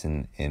lot less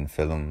in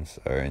films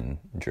or in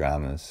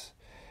dramas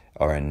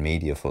or in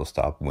media, full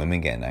stop,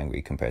 women getting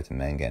angry compared to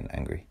men getting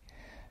angry.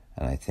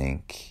 And I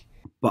think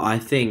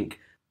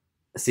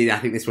this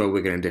is where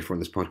we're going to differ on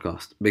this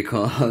podcast,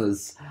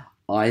 because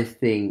I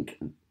think,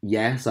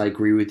 yes, I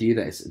agree with you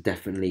that it's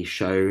definitely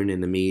shown in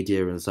the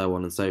media and so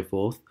on and so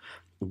forth.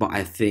 But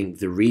I think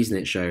the reason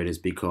it's shown is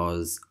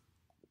because,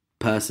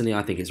 personally,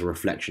 I think it's a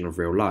reflection of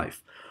real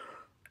life.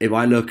 If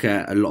I look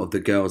at a lot of the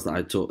girls that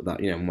I talk,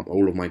 that, you know,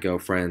 all of my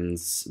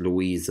girlfriends,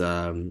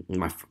 Louisa,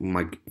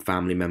 my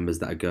family members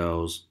that are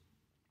girls,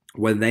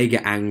 when they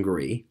get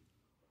angry,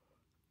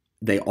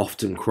 they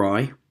often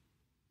cry.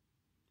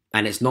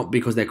 And it's not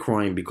because they're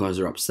crying because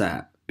they're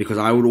upset. Because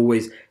I would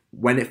always,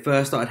 when it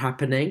first started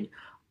happening,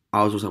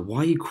 I was always like, why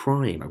are you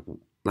crying?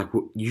 Like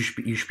you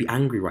should be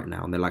angry right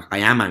now. And they're like, I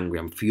am angry.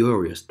 I'm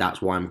furious.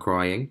 That's why I'm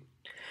crying.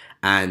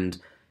 And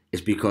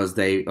it's because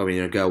a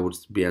girl would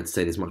be able to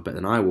say this much better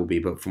than I will be,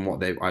 but from what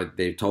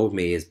they've told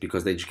me is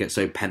because they just get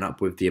so pent up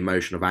with the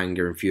emotion of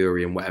anger and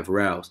fury and whatever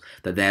else,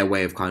 that their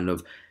way of kind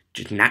of,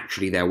 just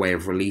naturally their way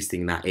of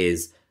releasing that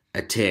is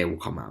a tear will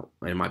come out.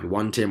 And it might be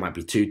one tear, it might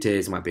be two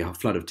tears, it might be a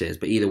flood of tears,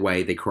 but either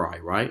way they cry,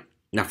 right?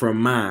 Now for a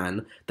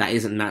man, that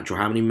isn't natural.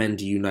 How many men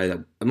do you know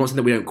that, I'm not saying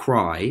that we don't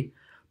cry,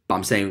 but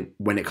I'm saying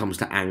when it comes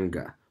to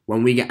anger.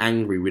 When we get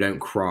angry, we don't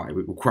cry.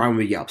 We cry when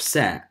we get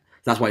upset.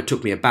 That's why it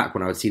took me aback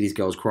when I would see these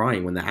girls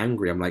crying when they're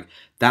angry. I'm like,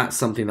 that's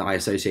something that I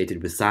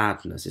associated with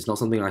sadness. It's not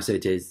something I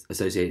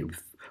associated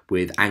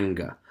with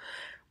anger.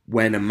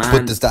 When a man...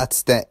 But does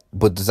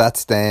that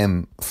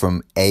stem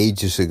from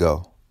ages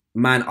ago?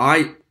 Man,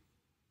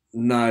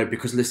 no,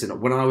 because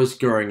listen, when I was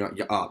growing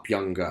up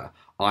younger,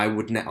 I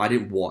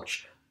didn't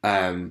watch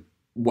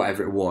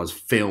whatever it was,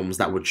 films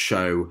that would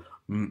show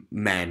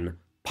men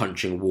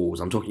punching walls.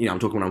 I'm talking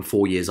when I'm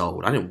 4 years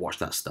old. I didn't watch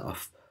that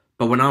stuff.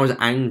 But when I was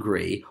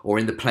angry, or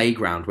in the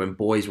playground when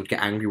boys would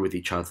get angry with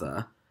each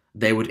other,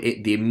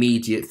 the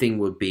immediate thing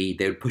would be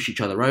they would push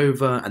each other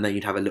over, and then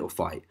you'd have a little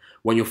fight.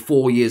 When you're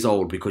 4 years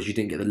old because you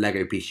didn't get the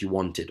Lego piece you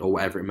wanted, or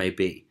whatever it may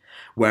be.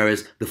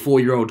 Whereas the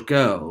 4-year-old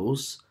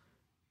girls,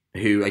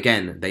 who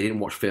again, they didn't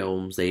watch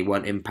films, they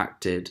weren't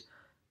impacted,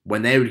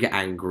 when they would get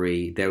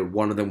angry,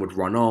 one of them would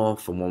run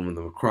off, and one of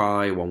them would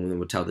cry, one of them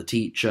would tell the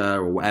teacher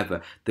or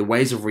whatever. The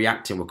ways of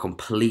reacting were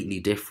completely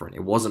different.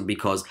 It wasn't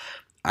because,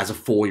 as a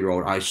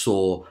 4-year-old, I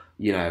saw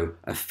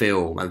a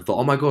film and thought,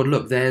 oh my god,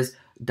 look, there's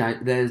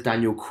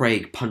Daniel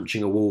Craig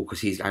punching a wall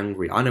because he's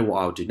angry. I know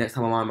what I'll do next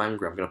time I'm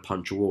angry. I'm gonna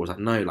punch a wall. It's like,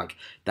 no, like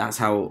that's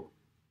how,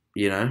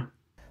 you know.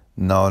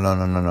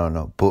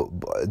 No. But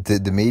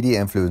the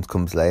media influence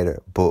comes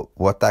later. But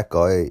what that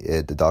guy,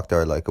 the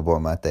doctor, like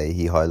about Matt Day,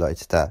 he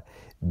highlights that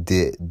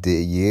the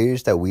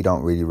years that we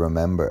don't really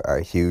remember are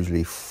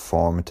hugely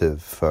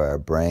formative for our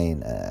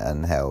brain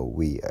and how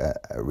we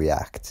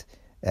react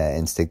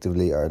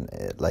instinctively or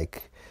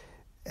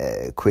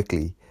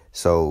quickly.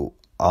 So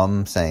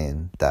I'm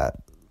saying that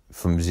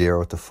from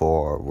 0 to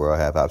 4, where I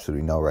have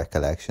absolutely no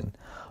recollection,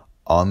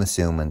 I'm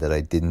assuming that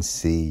I didn't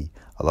see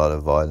a lot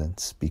of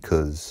violence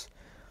because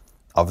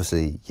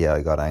obviously, yeah,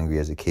 I got angry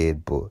as a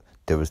kid, but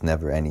there was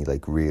never any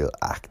like real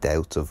act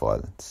outs of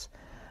violence.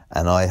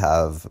 And I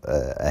have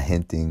a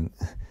hinting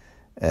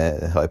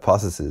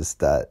hypothesis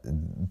that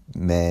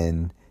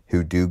men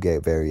who do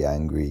get very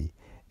angry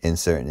in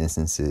certain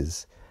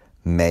instances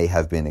may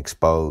have been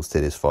exposed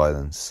to this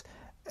violence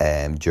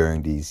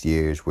during these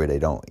years where they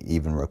don't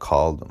even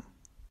recall them.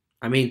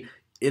 I mean,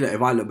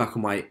 if I look back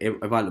on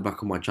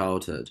my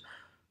childhood,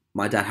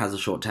 my dad has a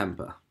short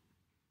temper.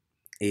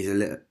 He's a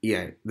little,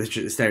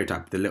 the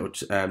stereotype, the little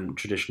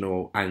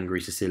traditional angry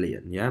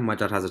Sicilian. Yeah, my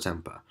dad has a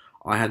temper.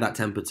 I had that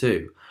temper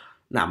too.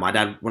 Now, my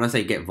dad, when I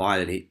say get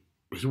violent, he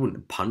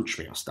wouldn't punch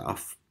me or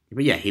stuff.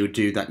 But yeah, he would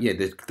do that. Yeah,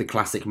 the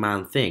classic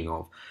man thing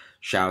of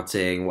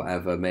shouting,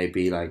 whatever,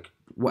 maybe like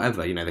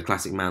whatever, the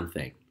classic man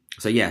thing.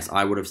 So yes,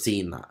 I would have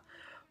seen that.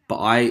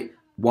 But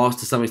whilst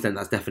to some extent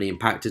that's definitely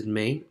impacted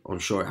me, I'm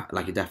sure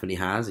like it definitely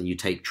has, and you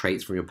take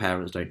traits from your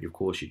parents, don't you? Of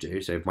course you do.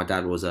 So if my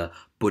dad was a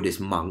Buddhist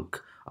monk,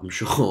 I'm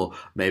sure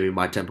maybe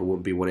my temper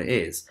wouldn't be what it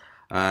is.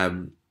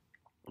 But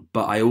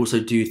I also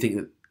do think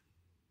that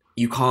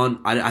you can't,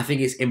 I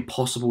think it's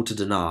impossible to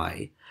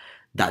deny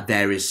that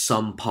there is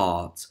some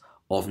part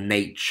of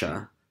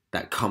nature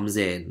that comes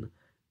in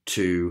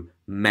to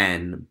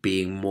men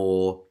being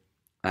more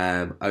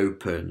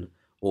open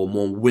or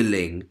more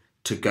willing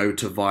to go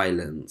to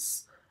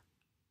violence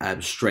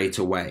straight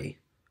away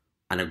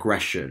and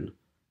aggression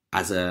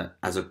as a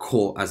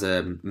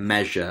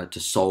measure to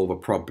solve a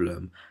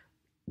problem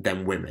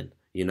than women.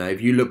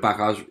 If you look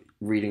back, I was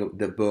reading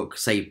the book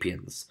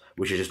Sapiens,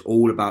 which is just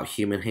all about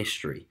human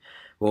history.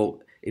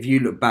 Well, if you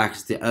look back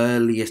to the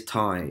earliest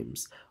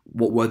times,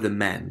 what were the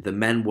men? The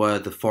men were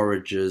the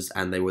foragers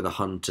and they were the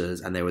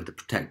hunters and they were the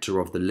protector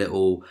of the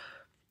little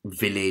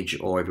village,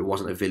 or if it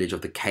wasn't a village,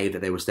 of the cave that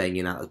they were staying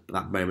in at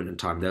that moment in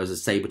time. There was a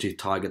saber-toothed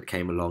tiger that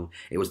came along.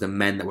 It was the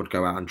men that would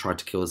go out and try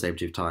to kill the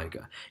saber-toothed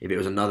tiger. If it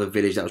was another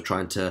village that was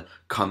trying to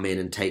come in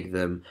and take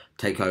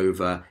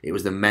over, it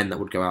was the men that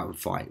would go out and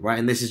fight, right?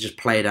 And this is just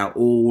played out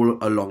all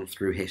along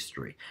through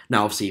history.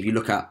 Now, obviously, if you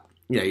look at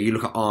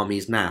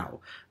armies now,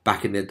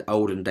 back in the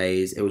olden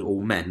days, it was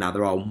all men. Now,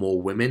 there are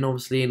more women,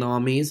 obviously, in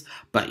armies,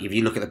 but if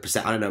you look at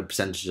the I don't know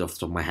percentages off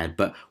the top of my head,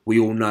 but we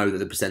all know that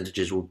the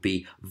percentages will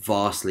be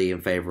vastly in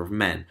favour of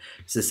men.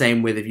 It's the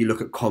same with if you look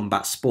at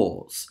combat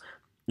sports.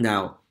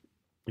 Now,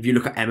 if you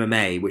look at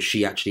MMA, which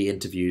she actually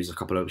interviews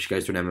she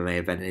goes to an MMA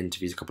event and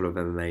interviews a couple of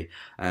MMA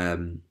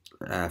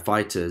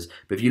fighters,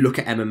 but if you look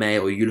at MMA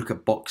or you look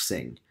at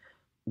boxing,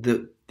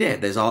 there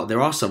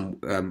are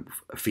some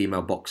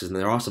female boxers and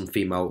there are some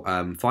female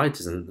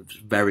fighters and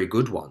very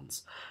good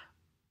ones,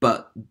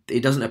 but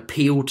it doesn't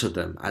appeal to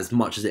them as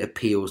much as it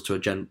appeals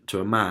to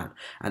a man.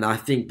 And I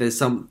think there's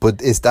some.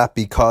 But is that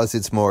because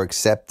it's more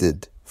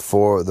accepted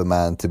for the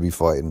man to be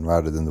fighting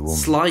rather than the woman?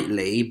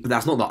 Slightly, but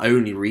that's not the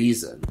only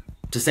reason.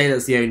 To say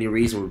that's the only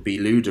reason would be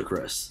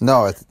ludicrous.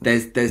 No,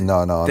 there's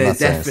no. I'm not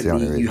saying it's the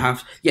only reason. You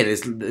have,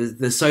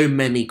 there's so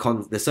many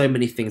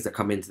things that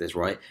come into this,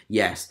 right?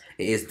 Yes,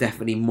 it is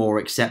definitely more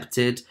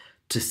accepted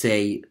to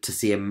see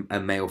a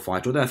male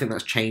fighter, although I think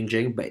that's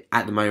changing. But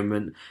at the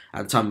moment,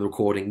 at the time of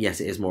recording, yes,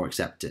 it is more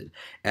accepted.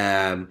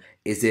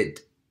 Is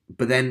it?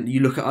 But then you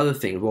look at other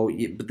things. Well,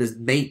 but there's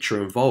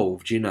nature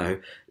involved.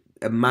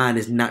 A man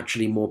is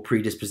naturally more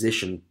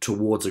predispositioned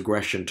towards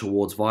aggression,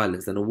 towards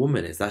violence than a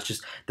woman is. That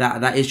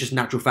is just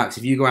natural facts.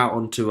 If you go out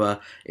onto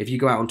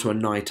a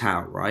night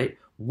out, right?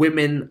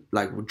 Women,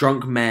 like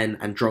drunk men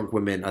and drunk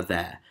women, are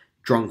there.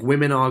 Drunk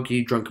women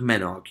argue, drunk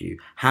men argue.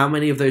 How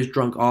many of those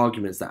drunk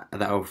arguments that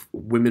are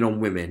women on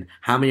women,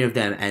 how many of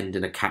them end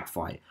in a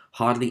catfight?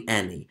 Hardly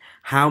any.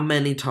 How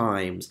many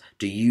times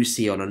do you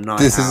see on a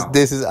night out?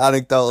 This is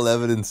anecdotal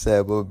evidence,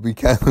 Seb, but we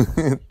can't.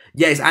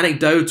 Yeah, it's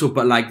anecdotal,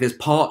 but like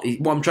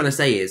what I'm trying to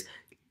say is,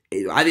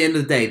 at the end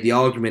of the day, the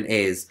argument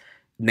is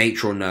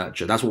nature or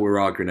nurture. That's what we're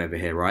arguing over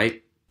here,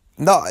 right?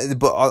 No,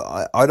 but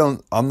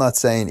I'm not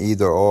saying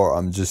either or.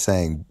 I'm just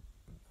saying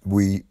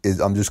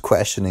I'm just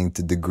questioning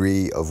the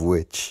degree of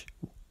which,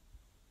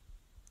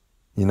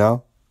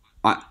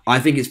 I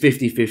think it's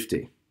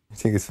 50-50. I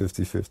think it's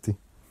 50-50.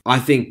 I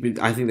think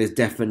there's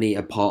definitely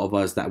a part of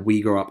us that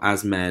we grow up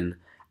as men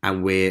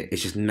and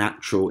it's just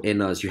natural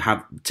in us. You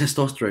have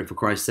testosterone, for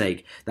Christ's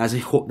sake. That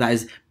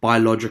is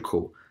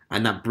biological,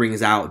 and that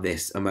brings out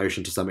this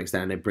emotion to some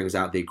extent, and it brings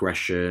out the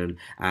aggression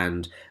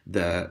and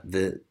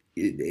the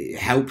it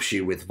helps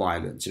you with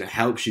violence. You know, it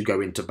helps you go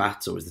into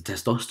battle. Is the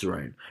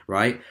testosterone,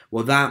 right?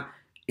 Well, that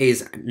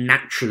is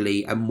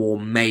naturally um,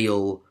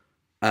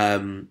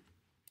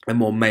 a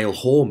more male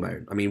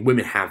hormone. I mean,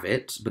 women have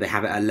it, but they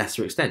have it at a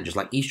lesser extent, just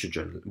like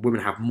estrogen.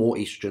 Women have more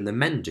estrogen than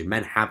men do.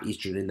 Men have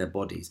estrogen in their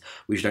bodies.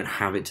 We just don't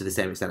have it to the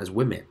same extent as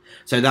women.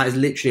 So that is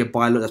literally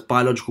that's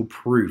biological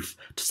proof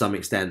to some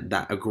extent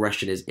that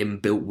aggression is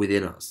inbuilt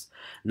within us.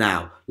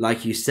 Now,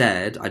 like you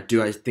said, I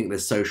think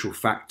there's social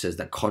factors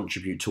that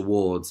contribute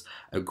towards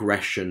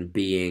aggression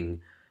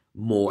being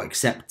more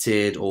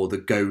accepted or the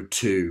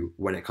go-to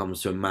when it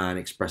comes to a man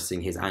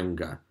expressing his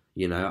anger.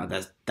 You know,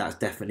 that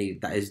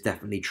is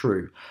definitely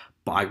true.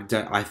 But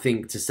I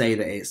think to say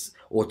that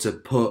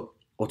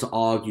to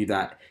argue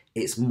that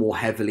it's more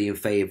heavily in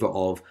favour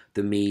of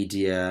the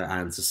media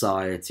and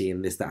society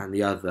and this, that, and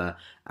the other,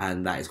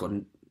 and that it's got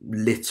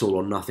little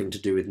or nothing to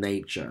do with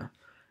nature,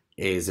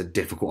 is a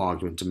difficult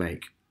argument to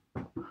make.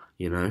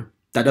 You know,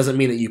 that doesn't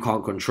mean that you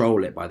can't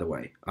control it. By the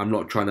way, I'm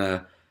not trying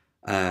to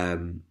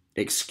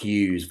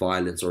excuse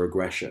violence or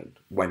aggression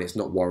when it's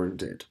not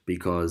warranted,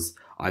 because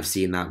I've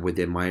seen that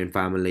within my own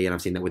family and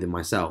I've seen that within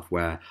myself,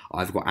 where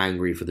I've got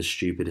angry for the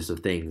stupidest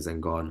of things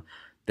and gone,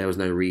 there was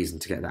no reason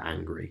to get that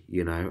angry,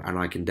 you know, and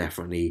I can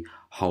definitely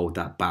hold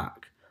that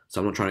back.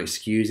 So I'm not trying to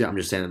excuse it. I'm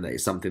just saying that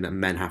it's something that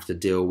men have to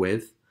deal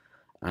with.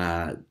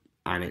 And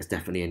it's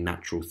definitely a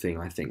natural thing,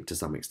 I think, to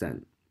some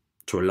extent,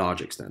 to a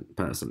large extent,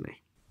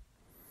 personally.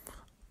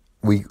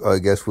 I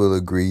guess we'll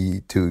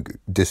agree to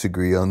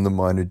disagree on the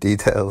minor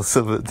details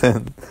of it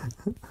then.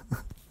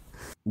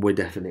 We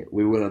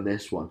will on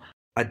this one.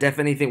 I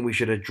definitely think we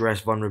should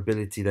address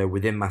vulnerability though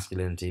within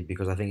masculinity,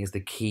 because I think it's the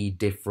key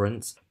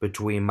difference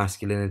between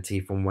masculinity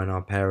from when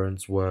our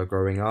parents were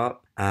growing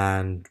up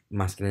and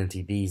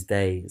masculinity these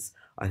days.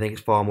 I think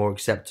it's far more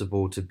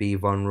acceptable to be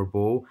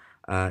vulnerable,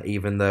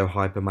 even though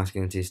hyper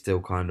masculinity is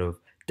still kind of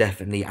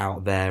definitely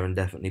out there and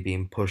definitely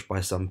being pushed by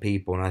some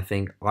people. And I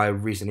think I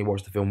recently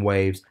watched the film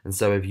Waves, and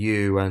so have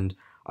you, and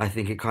I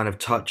think it kind of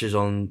touches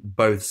on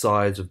both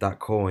sides of that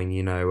coin.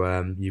 You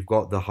know, you've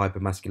got the hyper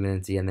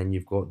masculinity, and then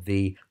you've got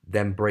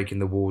them breaking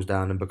the walls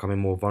down and becoming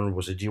more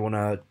vulnerable. So do you want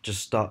to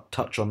just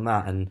touch on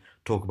that and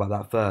talk about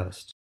that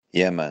first?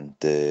 Yeah, man,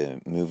 the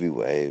movie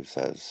Waves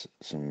has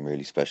some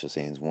really special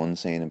scenes. One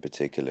scene in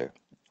particular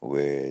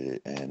where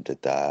the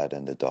dad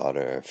and the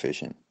daughter are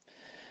fishing,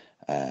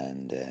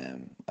 and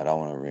I don't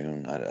want to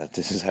ruin.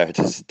 This is hard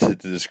to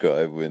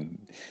describe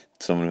when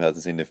someone who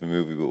hasn't seen the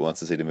movie but wants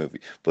to see the movie.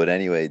 But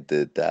anyway,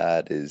 the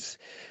dad is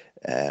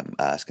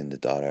asking the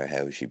daughter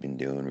how she's been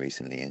doing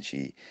recently, and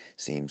she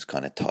seems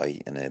kind of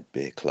tight and a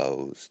bit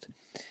closed.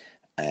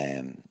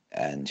 And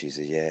she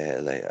says,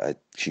 "Yeah,"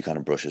 she kind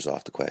of brushes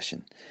off the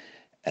question,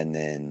 and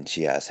then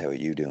she asks, "How are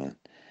you doing?"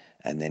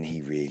 And then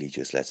he really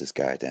just lets his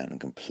guard down and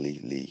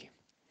completely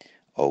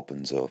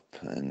opens up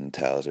and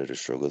tells her the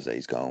struggles that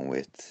he's going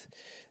with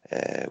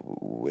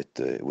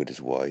his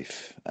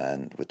wife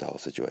and with the whole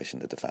situation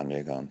that the family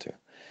are going through.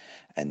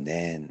 And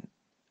then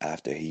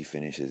after he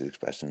finishes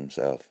expressing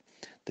himself,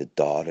 the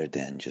daughter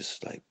then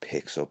just like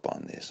picks up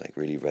on this, like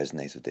really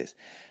resonates with this,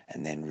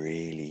 and then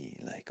really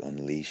like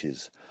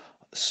unleashes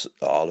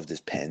all of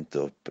this pent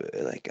up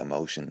like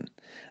emotion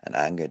and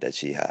anger that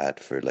she had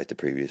for like the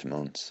previous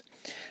months.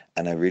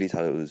 And I really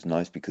thought it was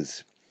nice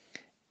because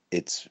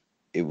it's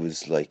it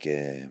was like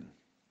a,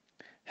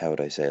 how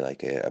would I say,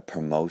 like a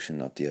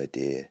promotion of the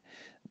idea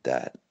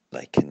that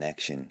like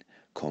connection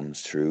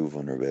comes through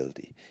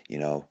vulnerability. You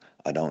know,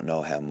 I don't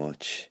know how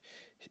much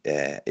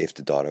if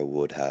the daughter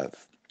would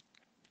have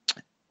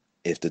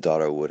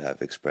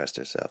expressed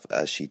herself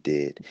as she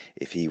did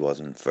if he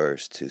wasn't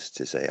first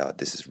to say, oh,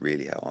 this is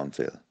really how I'm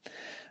feeling.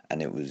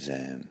 And it was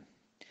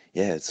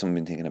yeah, it's something I've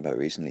been thinking about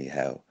recently,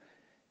 how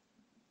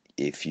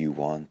if you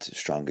want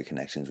stronger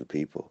connections with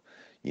people,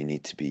 you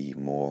need to be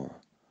more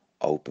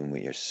open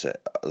with yourself,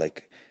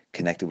 like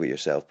connected with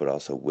yourself, but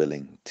also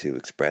willing to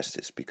express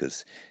this,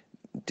 because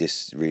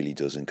this really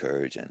does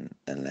encourage and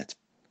lets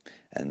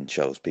and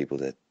shows people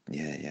that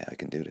yeah, I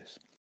can do this.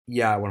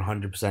 Yeah, I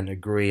 100%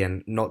 agree.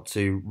 And not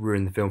to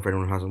ruin the film for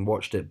anyone who hasn't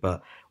watched it,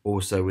 but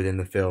also within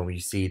the film, you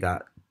see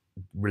that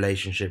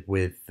relationship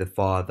with the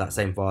father, that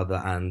same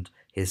father and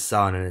his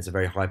son, and it's a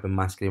very hyper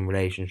masculine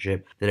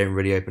relationship. They don't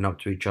really open up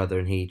to each other,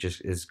 and he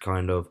just is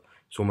kind of,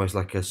 it's almost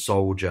like a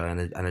soldier and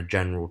a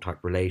general type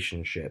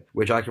relationship,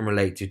 which I can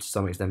relate to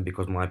some extent,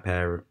 because my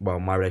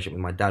relationship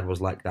with my dad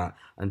was like that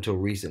until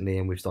recently,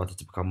 and we've started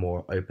to become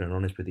more open and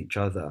honest with each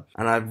other.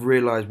 And I've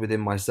realized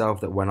within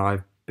myself that when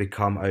I've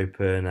become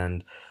open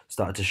and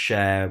started to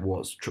share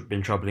what's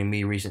been troubling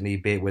me recently,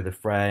 be it with a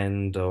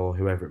friend or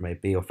whoever it may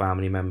be, or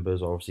family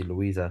members, or obviously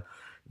Louisa,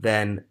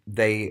 then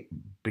they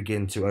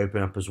begin to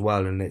open up as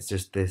well. And it's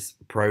just this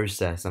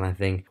process. And I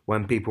think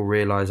when people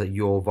realize that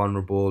you're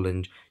vulnerable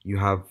and you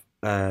have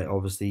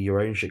obviously your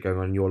own shit going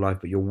on in your life,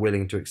 but you're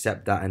willing to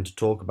accept that and to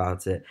talk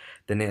about it,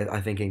 then it,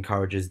 I think,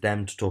 encourages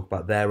them to talk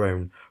about their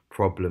own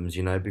problems,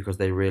 you know, because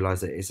they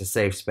realize that it's a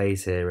safe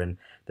space here and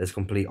there's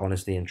complete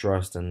honesty and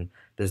trust, and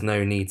there's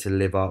no need to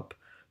live up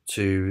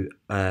to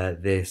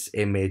this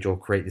image or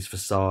create this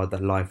facade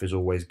that life is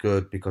always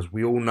good, because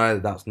we all know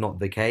that that's not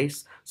the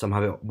case. Some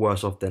have it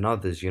worse off than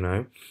others, you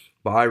know.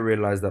 But I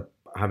realize that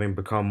having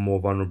become more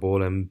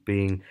vulnerable and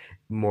being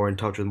more in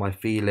touch with my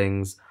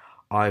feelings,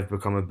 I've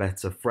become a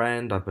better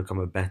friend, I've become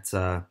a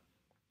better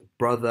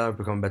brother, I've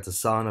become a better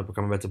son, I've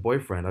become a better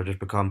boyfriend, I've just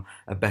become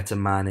a better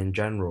man in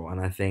general.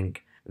 And I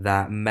think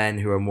that men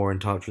who are more in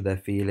touch with their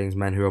feelings,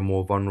 men who are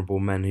more vulnerable,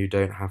 men who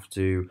don't have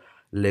to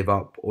live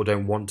up or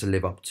don't want to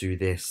live up to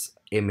this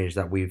image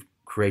that we've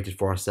created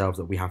for ourselves,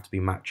 that we have to be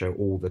macho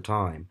all the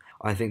time,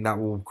 I think that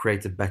will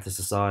create a better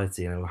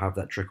society and it will have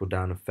that trickle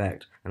down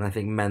effect. And I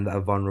think men that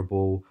are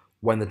vulnerable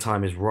when the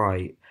time is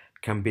right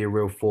can be a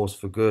real force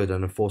for good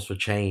and a force for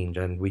change,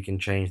 and we can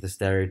change the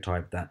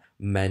stereotype that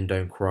men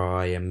don't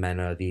cry and men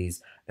are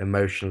these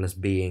emotionless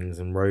beings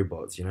and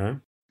robots, you know?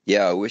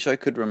 Yeah, I wish I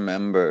could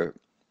remember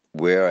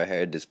where I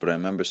heard this, but I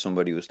remember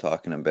somebody was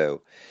talking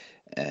about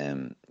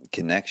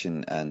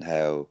connection and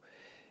how,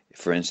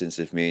 for instance,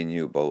 if me and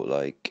you both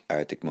like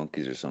Arctic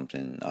Monkeys or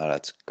something, oh,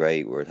 that's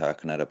great. We're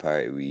talking at a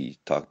party. We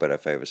talk about our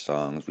favorite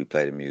songs. We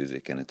play the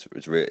music, and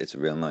it's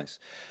real nice.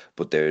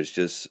 But there's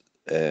just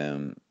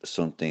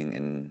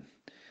something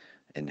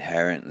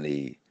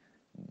inherently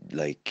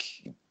like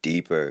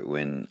deeper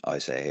when I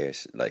say here,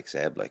 like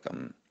Seb, like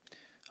I'm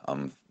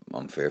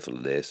I'm fearful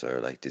of this,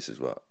 or like this is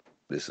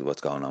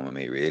what's going on with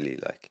me, really,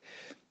 like.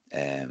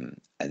 And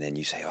then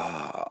you say,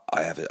 "Oh,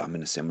 I'm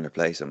in a similar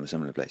place. I'm in a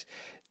similar place."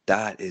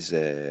 That is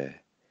a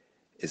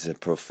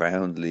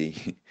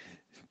profoundly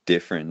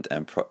different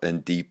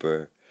and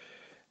deeper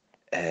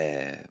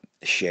uh,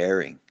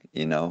 sharing,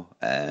 you know.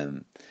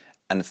 And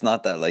it's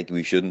not that like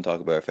we shouldn't talk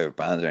about our favorite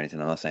bands or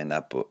anything. I'm not saying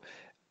that, but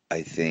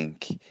I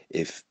think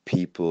if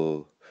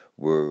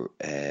were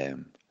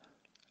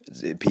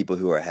people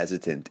who are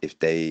hesitant, if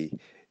they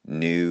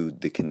knew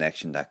the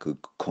connection that could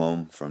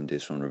come from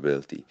this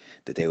vulnerability,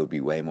 that they would be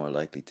way more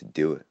likely to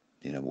do it,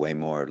 you know, way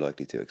more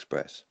likely to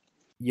express.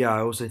 Yeah,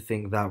 I also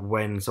think that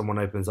when someone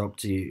opens up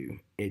to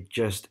you, it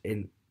just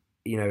in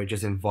you know, it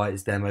just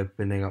invites them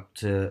opening up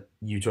to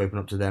you to open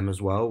up to them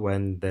as well,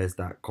 when there's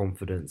that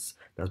confidence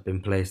that's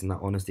been placed and that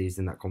honesty is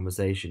in that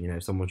conversation. You know,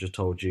 if someone just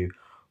told you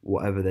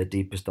whatever their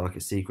deepest,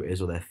 darkest secret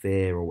is or their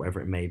fear or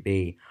whatever it may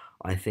be,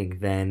 I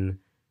think then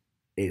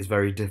it's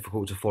very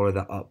difficult to follow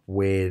that up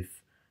with,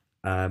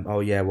 oh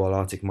yeah, well,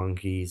 Arctic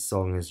Monkeys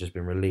song has just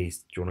been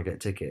released. Do you want to get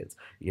tickets?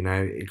 You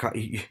know,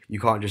 you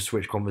can't just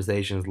switch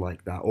conversations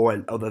like that. Or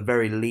at the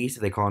very least,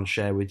 if they can't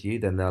share with you,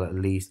 then they'll at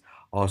least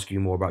ask you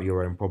more about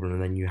your own problem,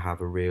 and then you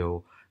have a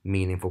real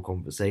meaningful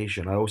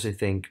conversation. I also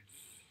think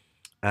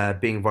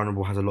being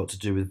vulnerable has a lot to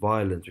do with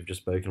violence. We've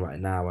just spoken about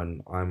it now,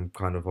 and I'm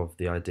kind of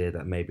the idea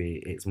that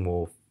maybe it's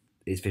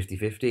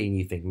 50-50, and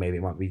you think maybe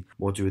it might be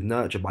more to do with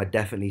nurture. But I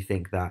definitely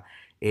think that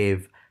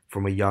if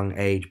from a young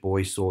age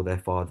boys saw their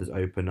fathers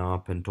open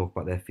up and talk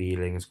about their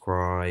feelings,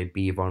 cry,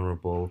 be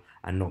vulnerable,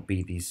 and not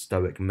be these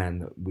stoic men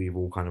that we've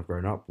all kind of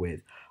grown up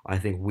with, I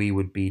think we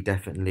would be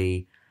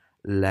definitely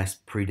less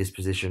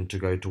predisposition to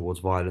go towards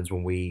violence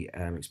when we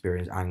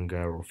experience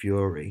anger or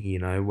fury. You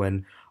know,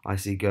 when I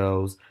see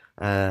girls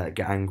get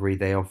angry,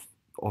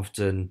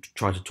 often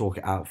try to talk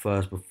it out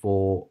first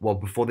before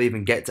they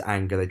even get to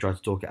anger, they try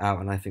to talk it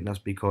out. And I think that's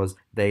because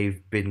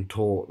they've been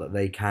taught that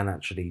they can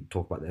actually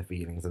talk about their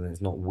feelings and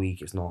it's not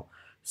weak, it's not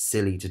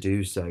silly to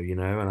do so, you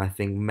know. And I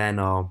think men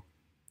are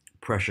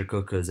pressure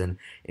cookers, and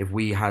if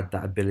we had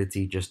that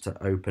ability just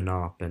to open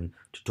up and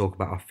to talk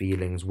about our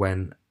feelings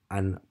when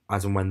and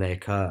as and when they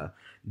occur,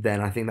 then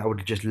I think that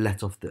would just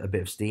let off a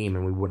bit of steam,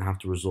 and we wouldn't have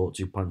to resort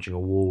to punching a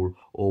wall,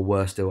 or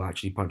worse still,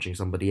 actually punching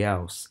somebody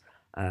else.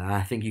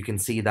 I think you can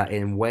see that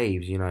in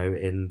waves. You know,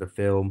 in the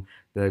film,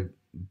 the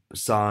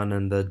son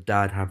and the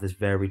dad have this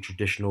very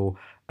traditional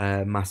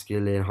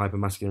masculine, hyper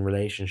masculine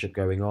relationship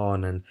going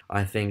on, and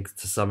I think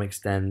to some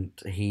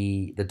extent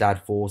the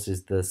dad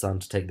forces the son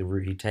to take the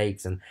route he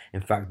takes, and in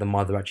fact the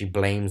mother actually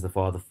blames the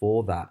father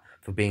for that,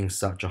 for being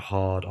such a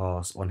hard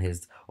ass on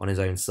his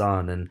own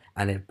son,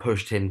 and it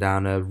pushed him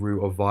down a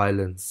route of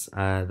violence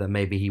that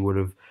maybe he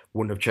wouldn't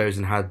have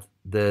chosen had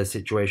the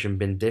situation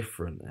been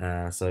different.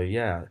 So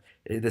yeah,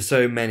 there's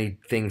so many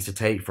things to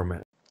take from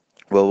it.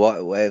 Well,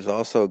 what has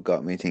also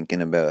got me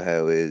thinking about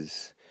how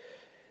is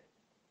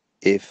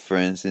if, for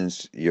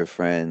instance, your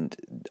friend,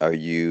 or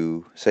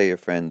you say your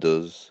friend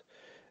does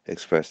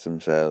express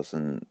themselves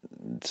and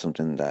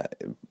something that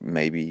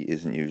maybe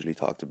isn't usually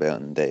talked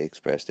about, and they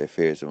express their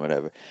fears and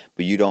whatever,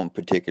 but you don't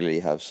particularly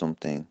have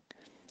something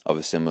of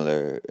a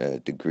similar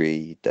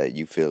degree that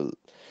you feel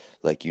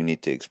like you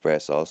need to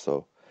express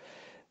also.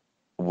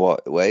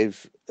 What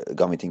Wave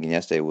got me thinking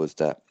yesterday was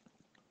that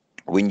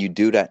when you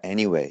do that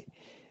anyway,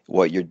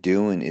 what you're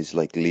doing is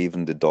like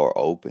leaving the door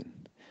open.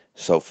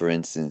 So, for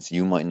instance,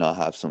 you might not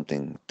have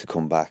something to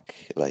come back,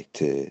 like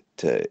to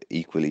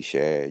equally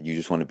share. You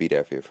just want to be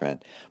there for your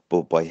friend.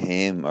 But by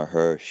him or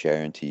her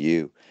sharing to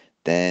you,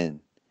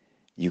 then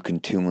you can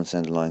 2 months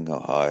down the line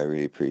go, oh, I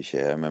really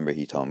appreciate it. I remember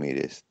he told me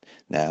this.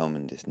 Now I'm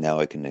in this. Now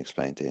I can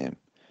explain to him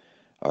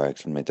or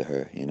explain to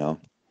her, you know?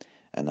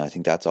 And I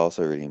think that's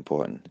also really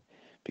important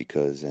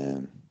because,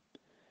 there's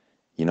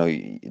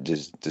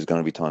going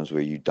to be times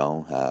where you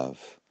don't have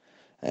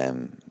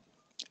um,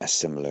 a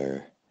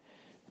similar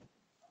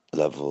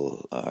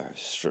level or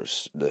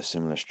the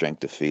similar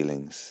strength of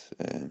feelings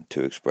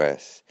to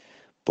express.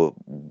 But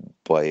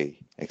by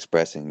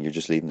expressing, you're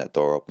just leaving that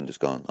door open, just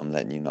going, I'm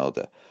letting you know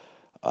that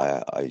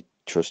I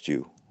trust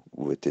you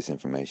with this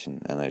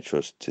information, and I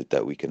trust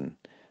that we can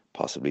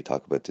possibly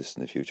talk about this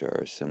in the future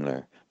or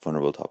similar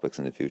vulnerable topics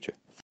in the future.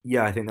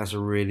 Yeah, I think that's a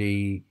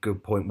really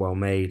good point, well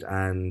made.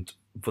 And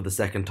for the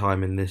second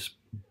time in this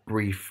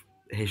brief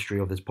history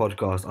of this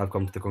podcast, I've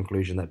come to the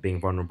conclusion that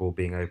being vulnerable,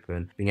 being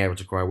open, being able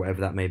to cry,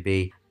 whatever that may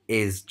be,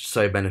 is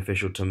so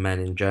beneficial to men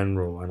in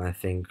general. And I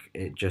think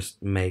it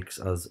just makes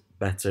us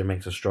better,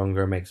 makes us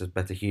stronger, makes us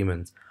better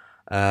humans.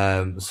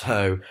 And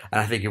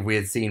I think if we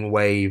had seen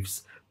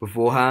Waves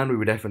beforehand, we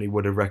would definitely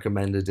would have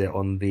recommended it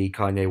on the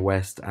Kanye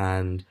West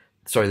and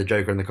sorry, the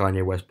Joker and the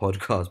Kanye West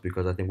podcast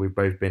because I think we've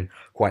both been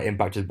quite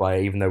impacted by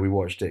it, even though we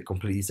watched it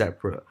completely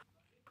separate.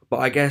 But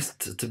I guess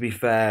to be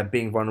fair,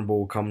 being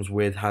vulnerable comes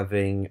with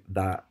having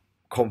that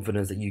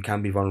confidence that you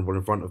can be vulnerable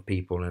in front of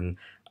people, and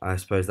I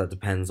suppose that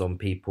depends on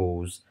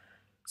people's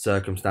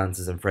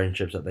circumstances and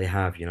friendships that they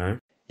have. You know.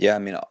 Yeah, I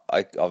mean,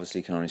 I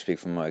obviously can only speak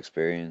from my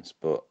experience,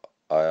 but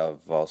I have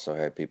also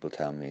heard people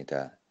tell me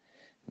that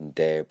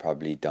they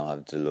probably don't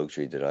have the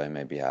luxury that I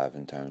maybe have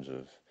in terms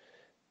of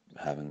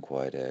having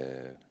quite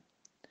a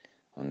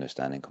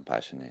understanding,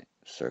 compassionate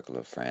circle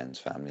of friends,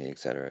 family,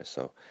 etc.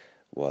 So,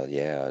 well,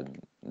 yeah, I'd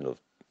love,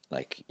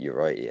 like, you're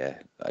right, yeah.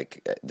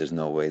 Like, there's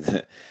no way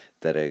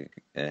that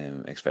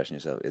expressing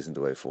yourself isn't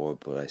the way forward,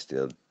 but I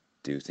still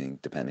do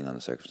think, depending on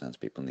the circumstance,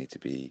 people need to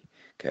be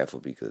careful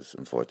because,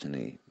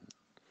 unfortunately,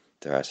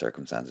 there are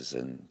circumstances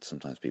and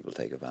sometimes people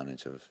take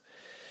advantage of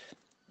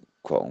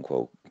quote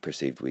unquote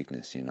perceived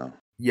weakness, you know?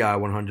 Yeah, I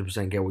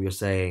 100% get what you're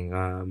saying.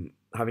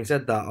 Having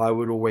said that, I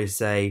would always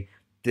say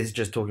this is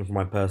just talking from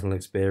my personal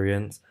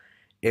experience.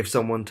 If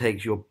someone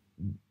takes your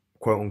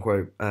quote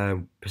unquote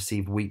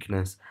perceived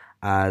weakness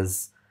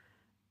as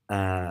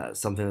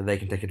something that they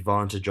can take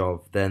advantage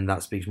of, then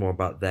that speaks more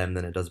about them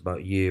than it does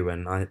about you.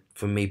 And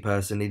for me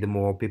personally, the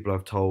more people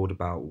I've told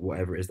about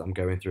whatever it is that I'm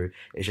going through,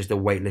 it's just a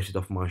weight lifted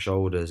off my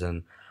shoulders,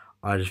 and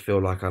I just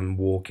feel like I'm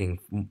walking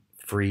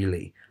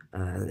freely.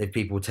 If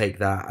people take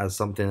that as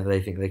something that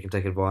they think they can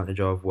take advantage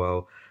of,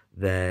 well,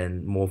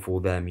 then more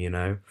for them, you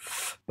know.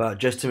 But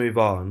just to move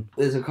on,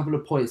 there's a couple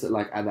of points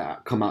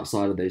that come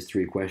outside of those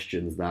three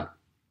questions that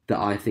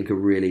I think are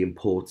really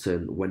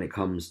important when it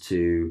comes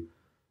to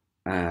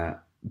uh,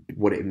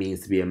 what it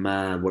means to be a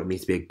man, what it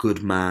means to be a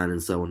good man,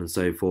 and so on and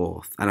so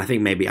forth. And I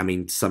think maybe, I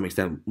mean, to some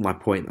extent, my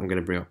point I'm going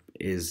to bring up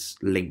is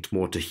linked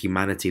more to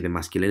humanity than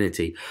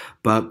masculinity.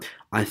 But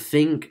I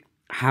think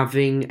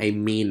having a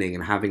meaning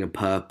and having a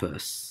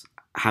purpose,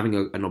 having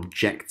an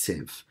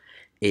objective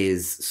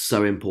is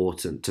so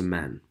important to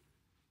men.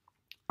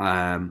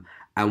 And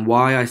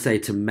why I say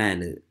to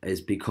men is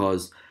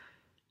because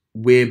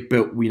we're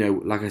built, you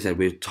know, like I said,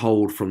 we're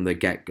told from the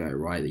get go,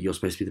 right, that you're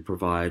supposed to be the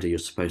provider, you're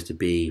supposed to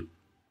be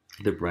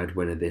the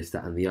breadwinner, this,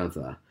 that, and the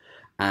other.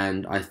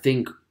 And I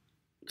think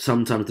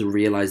sometimes the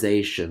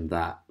realization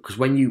that because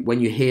when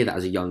you hear that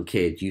as a young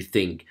kid, you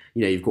think,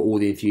 you know, you've got all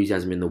the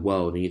enthusiasm in the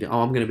world, and you think,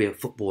 oh, I'm going to be a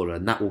footballer,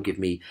 and that will give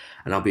me,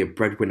 and I'll be a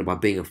breadwinner by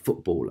being a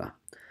footballer.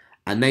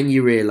 And then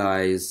you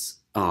realize,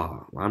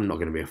 oh, I'm not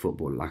going to be a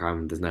footballer.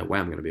 There's no way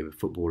I'm going to be a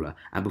footballer.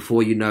 And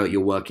before you know it,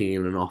 you're working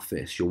in an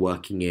office, you're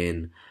working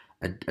in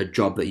a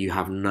job that you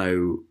have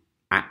no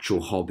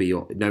actual hobby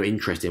or no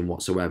interest in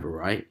whatsoever,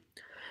 right?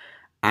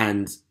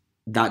 And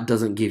that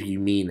doesn't give you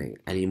meaning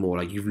anymore.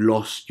 Like you've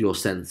lost your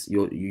sense.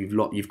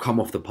 You've come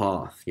off the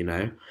path. You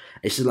know,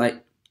 it's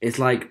like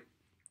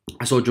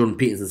I saw Jordan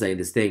Peterson saying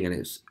this thing, and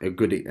it's a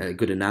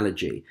good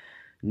analogy.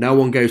 No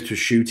one goes to a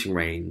shooting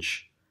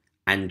range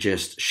and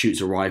just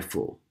shoots a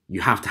rifle.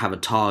 You have to have a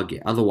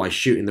target. Otherwise,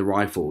 shooting the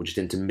rifle just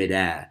into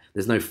midair,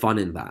 there's no fun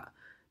in that.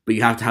 But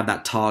you have to have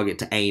that target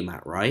to aim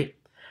at, right?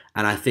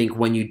 And I think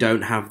when you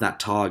don't have that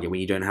target, when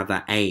you don't have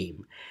that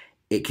aim,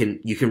 you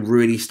can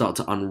really start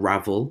to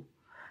unravel.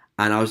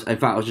 And in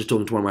fact, I was just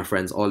talking to one of my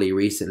friends, Ollie,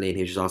 recently, and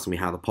he was just asking me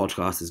how the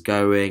podcast is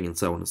going and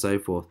so on and so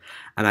forth.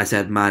 And I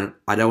said, man,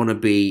 I don't want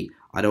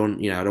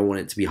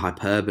it to be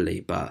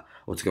hyperbole,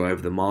 or to go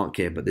over the mark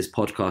here, but this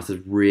podcast has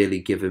really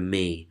given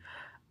me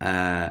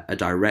a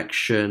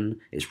direction.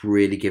 It's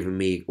really given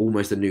me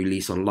almost a new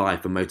lease on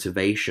life, a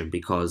motivation,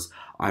 because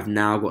I've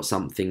now got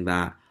something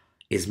that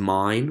is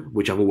mine,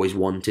 which I've always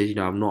wanted. You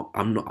know,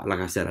 I'm not, like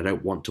I said, I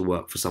don't want to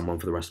work for someone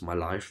for the rest of my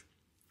life.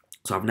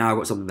 So I've now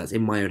got something that's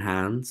in my own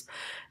hands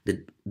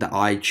that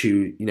I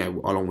choose, you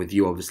know, along with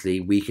you, obviously,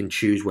 we can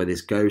choose where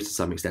this goes to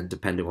some extent,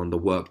 depending on the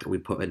work that we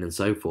put in and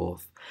so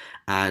forth.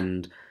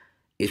 And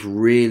it's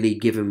really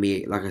given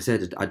me, like I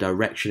said, a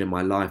direction in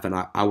my life, and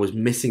I was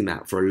missing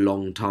that for a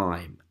long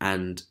time,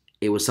 and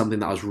it was something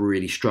that I was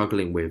really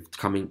struggling with,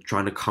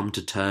 trying to come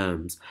to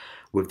terms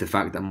with the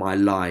fact that my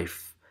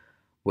life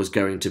was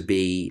going to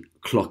be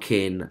clock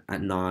in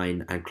at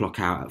 9 and clock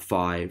out at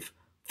 5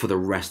 for the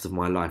rest of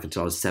my life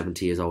until I was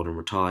 70 years old and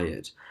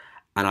retired.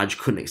 And I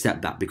just couldn't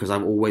accept that because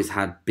I've always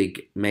had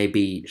big,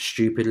 maybe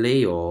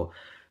stupidly or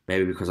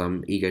maybe because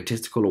I'm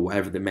egotistical or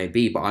whatever it may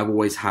be, but I've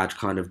always had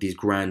kind of these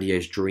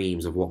grandiose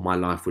dreams of what my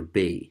life would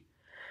be.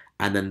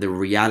 And then the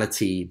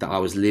reality that I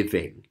was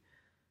living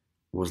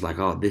was like,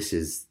 oh, this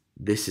is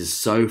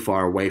so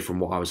far away from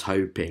what I was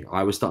hoping.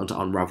 I was starting to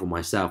unravel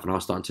myself, and I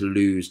was starting to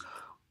lose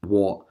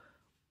what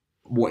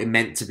it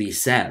meant to be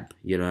Seb,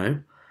 you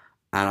know?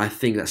 And I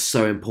think that's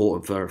so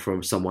important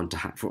for someone to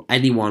have, for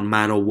anyone,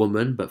 man or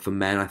woman, but for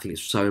men, I think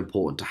it's so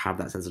important to have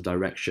that sense of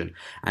direction.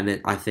 And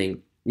then I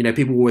think,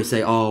 people always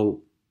say,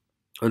 oh,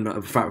 and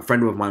a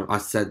friend of mine, I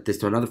said this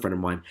to another friend of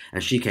mine,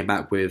 and she came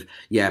back with,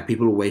 yeah,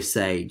 people always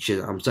say,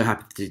 I'm so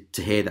happy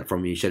to hear that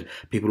from you. She said,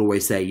 people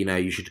always say,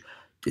 you should,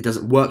 it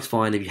doesn't, work's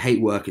fine. If you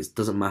hate work, it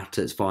doesn't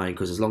matter, it's fine.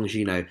 Because as long as,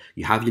 you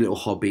have your little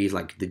hobbies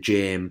like the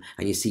gym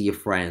and you see your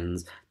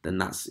friends, then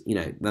that's,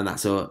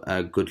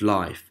 a good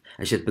life.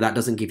 And she said, but that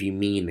doesn't give you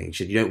meaning.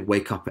 She said, you don't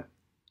wake up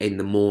in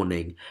the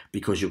morning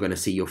because you're going to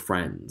see your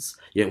friends.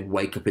 You don't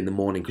wake up in the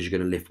morning because you're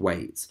going to lift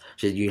weights.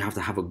 She said, you have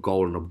to have a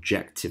goal and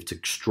objective to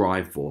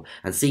strive for.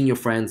 And seeing your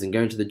friends and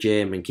going to the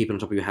gym and keeping on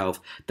top of your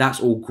health, that's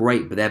all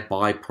great, but they're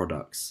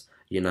byproducts.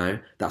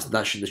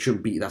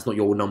 Shouldn't be, that's not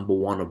your number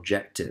one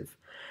objective.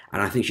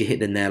 And I think she hit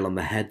the nail on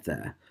the head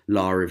there.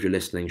 Lara, if you're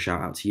listening,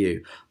 shout out to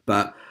you.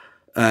 But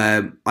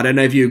I don't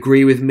know if you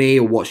agree with me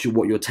or what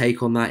your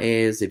take on that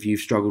is, if you've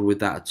struggled with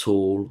that at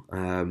all.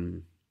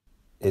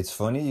 It's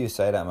funny you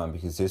say that, man,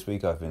 because this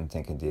week I've been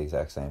thinking the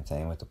exact same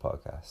thing with the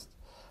podcast.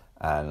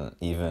 And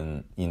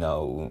even,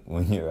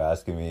 when you're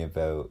asking me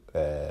about,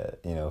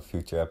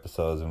 future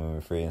episodes and when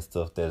we're free and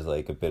stuff, there's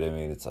like a bit of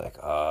me that's like,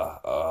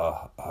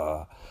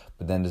 But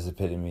then there's a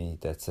bit of me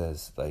that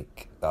says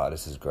like, oh,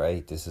 this is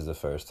great. This is the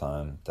first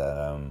time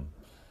that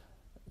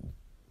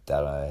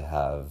that I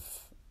have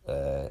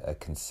a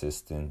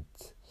consistent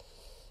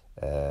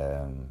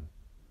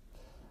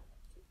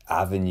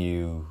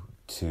avenue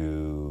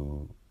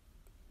to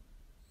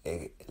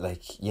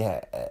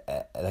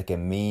like a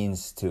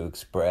means to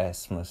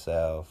express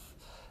myself.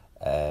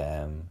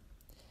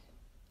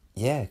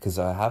 Because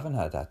I haven't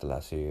had that the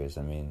last few years.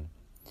 I mean,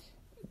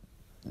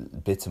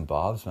 bits and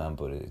bobs, man,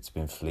 but it's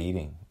been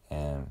fleeting.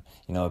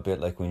 A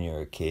bit like when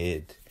you're a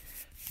kid,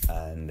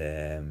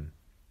 and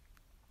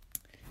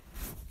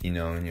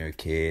when you're a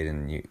kid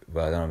and I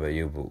don't know about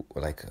you,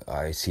 but like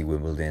I see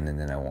Wimbledon and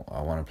then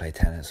I want to play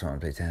tennis,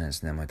 and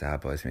then my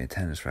dad buys me a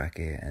tennis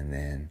racket, and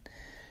then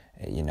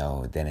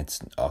then it's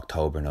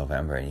October,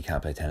 November, and you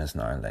can't play tennis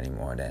in Ireland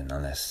anymore then,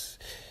 unless,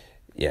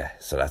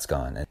 so that's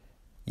gone.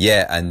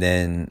 And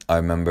then I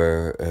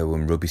remember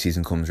when rugby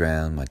season comes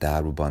around, my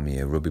dad would buy me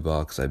a rugby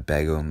ball because I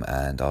beg him,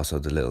 and also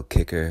the little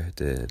kicker,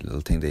 the little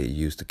thing that you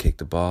use to kick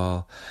the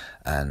ball,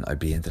 and I'd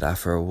be into that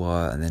for a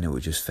while, and then it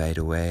would just fade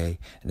away,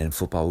 and then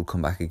football would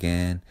come back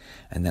again,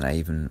 and then I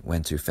even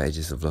went through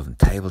phases of loving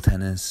table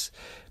tennis,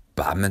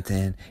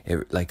 badminton,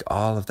 like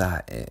all of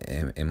that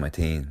in my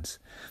teens.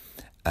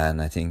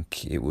 And I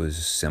think it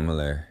was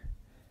similar,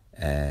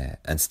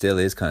 and still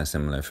is kind of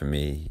similar for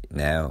me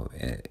now.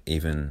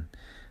 Even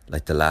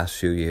like the last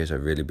few years,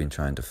 I've really been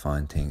trying to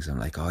find things. I'm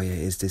like, oh yeah,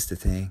 is this the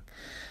thing?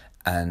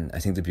 And I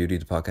think the beauty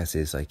of the podcast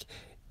is like,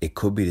 it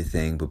could be the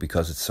thing, but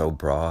because it's so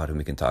broad and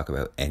we can talk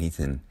about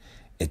anything,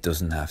 it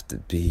doesn't have to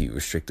be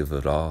restrictive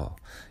at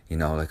all.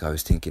 Like I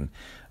was thinking,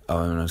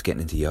 when I was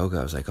getting into yoga,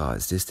 I was like, oh,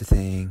 is this the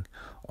thing?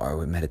 Or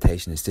with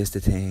meditation, is this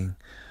the thing?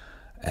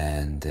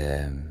 And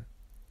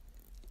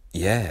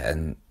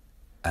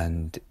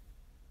and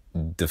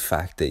the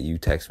fact that you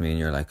text me and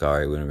you're like, all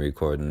right, when we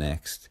record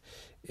next,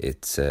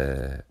 it's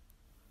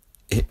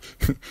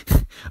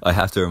I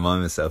have to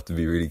remind myself to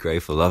be really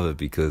grateful of it,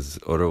 because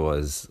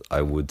otherwise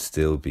I would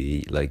still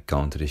be like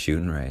going to the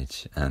shooting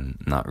range and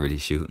not really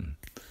shooting.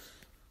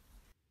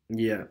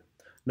 Yeah.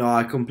 No,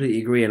 I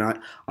completely agree. And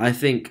I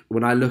think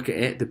when I look at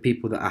it, the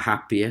people that are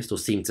happiest or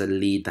seem to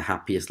lead the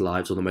happiest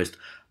lives, or the most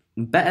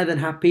better than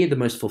happy, the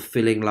most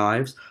fulfilling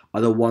lives,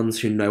 are the ones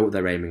who know what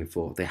they're aiming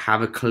for. They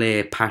have a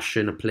clear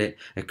passion,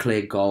 a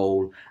clear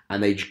goal,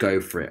 and they just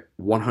go for it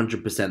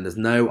 100%. There's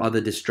no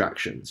other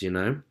distractions,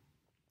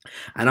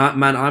 And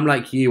I'm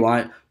like you.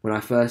 When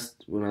I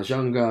was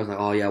younger, I was like,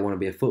 oh yeah, I want to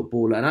be a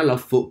footballer, and I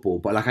love football,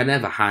 but like I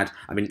never had.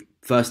 I mean,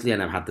 firstly, I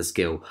never had the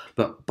skill,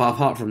 but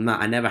apart from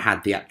that, I never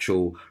had the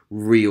actual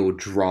real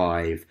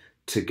drive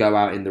to go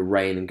out in the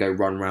rain and go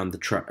run around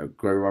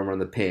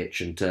the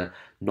pitch, and to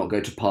not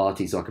go to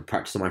parties so I could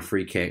practice on my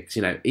free kicks.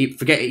 Even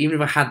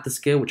if I had the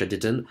skill, which I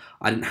didn't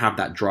have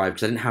that drive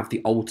because I didn't have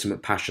the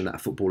ultimate passion that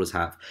footballers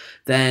have.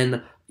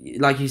 Then,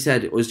 like you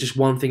said, it was just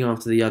one thing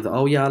after the other.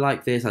 Oh yeah, I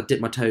like this. I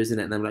dip my toes in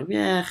it, and then I'm like,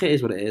 yeah, it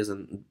is what it is,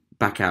 and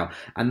back out.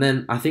 And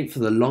then I think for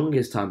the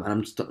longest time,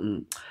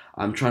 and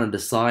I'm trying to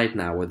decide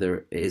now whether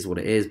it is what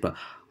it is, but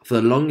for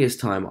the longest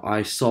time,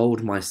 I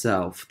sold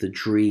myself the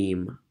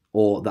dream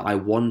or that I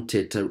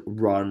wanted to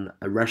run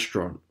a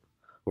restaurant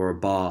or a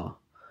bar.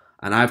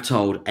 And I've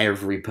told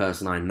every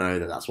person I know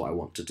that that's what I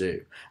want to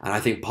do. And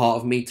I think part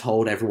of me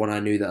told everyone I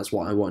knew that's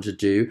what I want to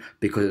do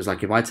because it was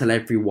like, if I tell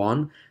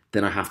everyone,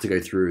 then I have to go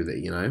through with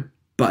it, you know?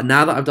 But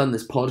now that I've done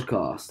this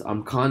podcast,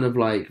 I'm kind of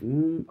like,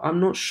 I'm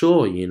not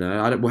sure, you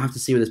know? We'll have to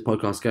see where this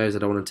podcast goes. I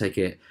don't want to take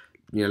it,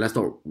 you know, let's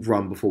not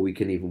run before we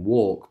can even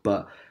walk.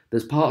 But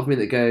there's part of me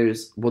that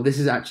goes, well, this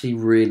is actually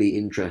really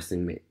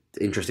interesting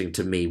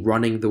to me,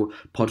 running the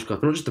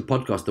podcast, not just the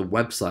podcast, the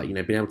website, you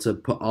know, being able to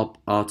put up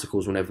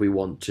articles whenever we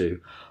want to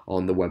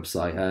on the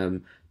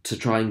website, to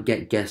try and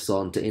get guests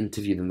on, to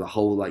interview them, the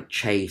whole like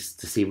chase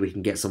to see if we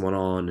can get someone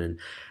on and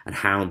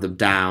hound them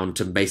down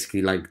to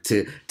basically like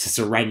to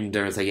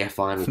surrender and say, yeah,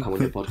 fine, we'll come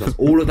on your podcast.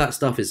 All of that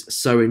stuff is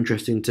so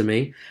interesting to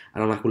me.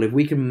 And I'm like, well, if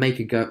we can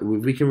if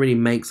we can really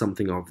make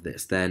something of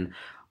this, then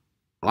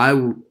I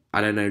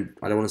don't know,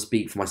 I don't want to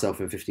speak for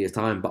myself in 50 years'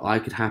 time, but I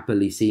could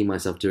happily see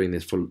myself doing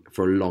this for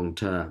a long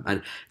term.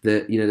 And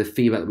the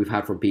feedback that we've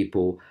had from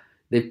people,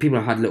 people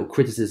have had little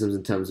criticisms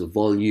in terms of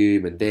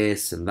volume and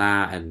this and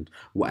that and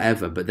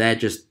whatever, but they're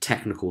just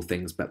technical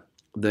things. But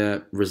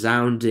the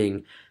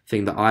resounding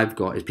thing that I've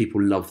got is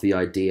people love the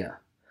idea.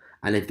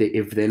 And if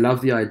they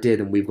love the idea,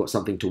 then we've got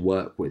something to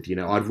work with. You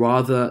know, I'd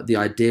rather the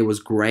idea was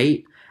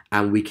great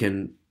and we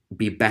can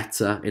be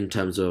better in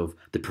terms of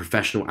the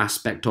professional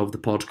aspect of the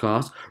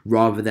podcast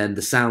rather than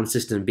the sound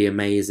system be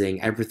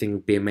amazing, everything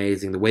be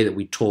amazing, the way that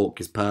we talk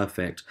is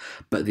perfect,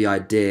 but the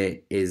idea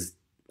is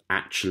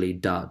actually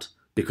dud,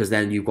 because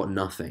then you've got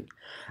nothing.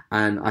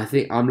 And I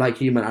think I'm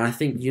like you, man, and I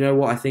think, you know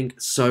what, I think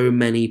so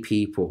many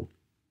people,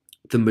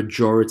 the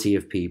majority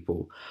of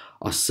people,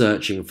 are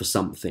searching for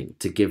something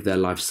to give their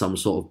life some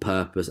sort of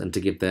purpose and to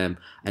give them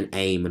an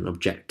aim, an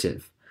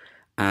objective.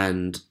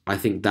 And I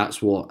think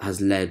that's what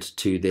has led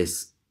to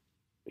this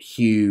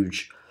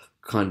huge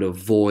kind of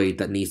void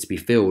that needs to be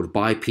filled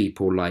by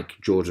people like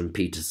Jordan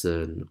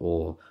Peterson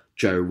or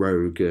Joe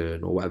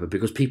Rogan or whatever,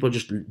 because people are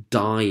just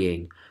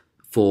dying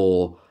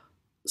for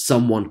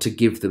someone to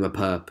give them a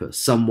purpose,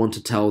 someone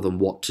to tell them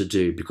what to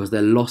do, because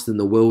they're lost in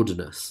the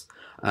wilderness.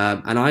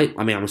 And I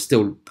mean,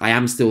 I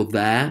am still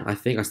there. I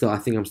think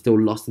I'm still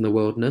lost in the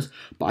wilderness,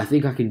 but I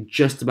think I can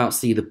just about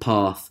see the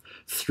path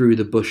through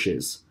the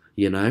bushes,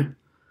 you know?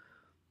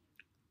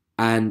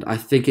 And I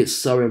think it's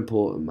so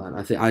important, man.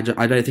 I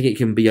don't think it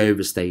can be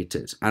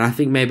overstated. And I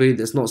think maybe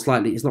it's not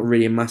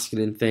really a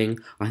masculine thing.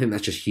 I think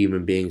that's just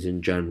human beings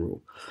in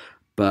general.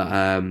 But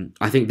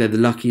I think they're the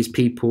luckiest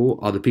people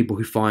are the people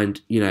who find,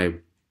 you know,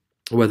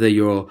 whether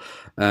you're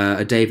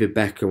a David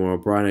Beckham or a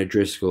Brian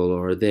O'Driscoll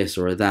or a this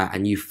or a that,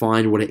 and you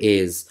find what it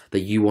is that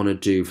you want to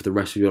do for the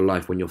rest of your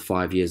life when you're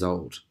 5 years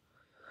old.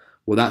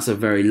 Well, that's a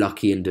very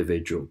lucky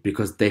individual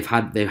because they've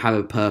had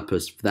a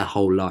purpose for their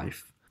whole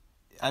life.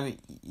 I mean,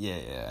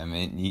 yeah. I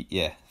mean,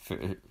 yeah.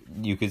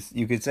 You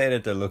could say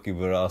that they're lucky,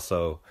 but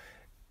also,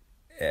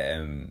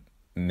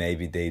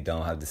 maybe they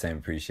don't have the same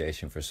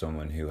appreciation for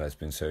someone who has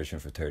been searching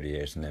for 30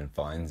 years and then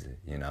finds it.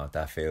 You know,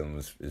 that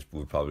feeling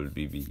would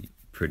probably be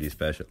pretty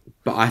special.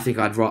 But I think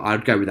I'd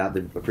go without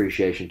the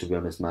appreciation, to be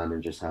honest, man,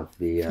 and just have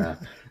the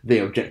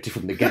objective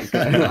from the get go.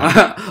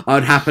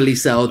 I'd happily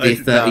sell the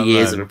 30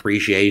 years of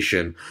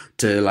appreciation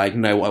to like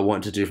know what I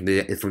want to do from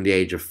the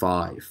age of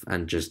 5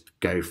 and just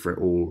go for it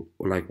all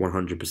like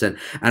 100%.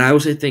 And I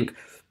also think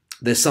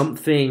there's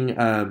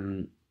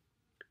something.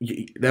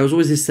 There was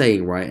always this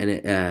saying, right? And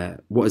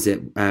it what is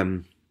it?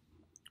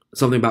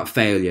 Something about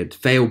failure.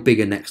 Fail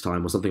bigger next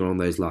time, or something along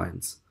those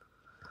lines.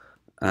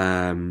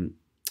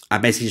 I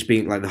basically just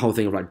being like the whole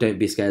thing of like, don't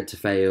be scared to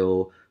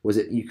fail. Was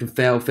it you can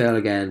fail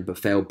again, but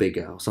fail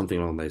bigger, or something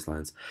along those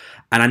lines?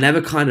 And I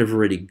never kind of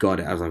really got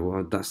it. I was like,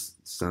 well, that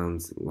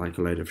sounds like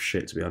a load of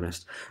shit, to be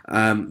honest.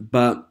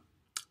 But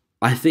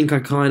I think I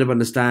kind of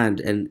understand,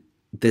 and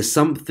there's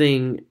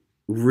something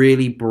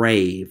really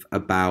brave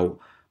about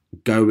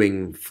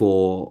going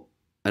for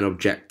an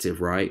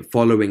objective, right?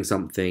 Following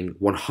something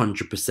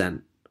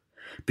 100%,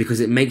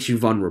 because it makes you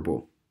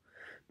vulnerable.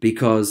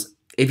 Because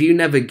if you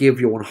never give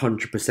your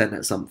 100%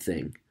 at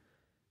something,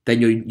 then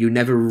you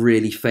never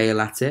really fail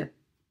at it.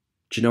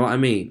 Do you know what I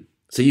mean?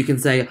 So you can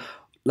say,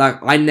 like,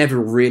 I never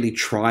really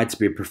tried to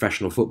be a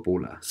professional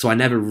footballer, so I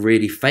never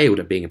really failed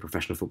at being a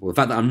professional footballer.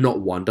 The fact that I'm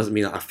not one doesn't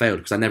mean that I failed,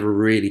 because I never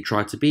really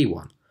tried to be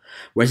one.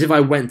 Whereas if I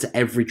went to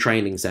every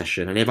training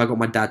session, and if I got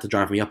my dad to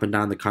drive me up and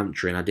down the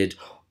country, and I did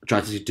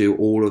try to do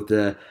all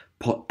of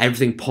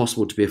everything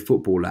possible to be a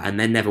footballer, and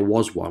then never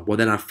was one, well,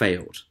 then I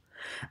failed.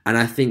 And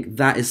I think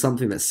that is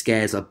something that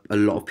scares a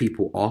lot of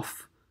people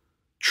off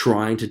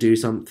trying to do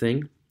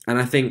something. And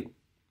I think,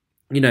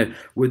 you know,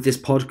 with this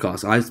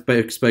podcast, I've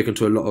spoken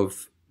to a lot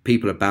of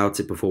people about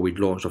it before we'd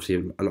launched,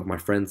 obviously a lot of my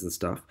friends and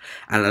stuff.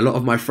 And a lot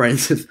of my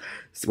friends,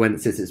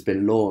 since it's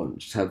been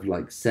launched, have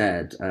like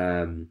said,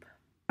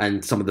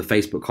 and some of the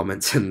Facebook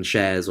comments and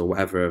shares or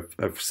whatever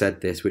have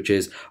said this, which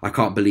is, I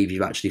can't believe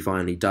you've actually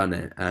finally done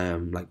it.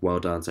 Like, well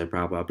done, so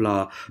proud, blah,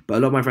 blah. But a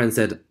lot of my friends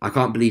said, I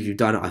can't believe you've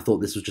done it. I thought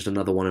this was just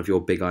another one of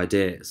your big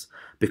ideas.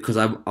 Because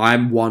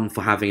I'm one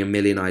for having a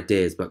million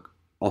ideas, but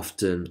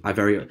I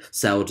very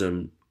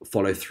seldom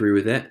follow through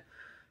with it.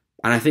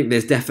 And I think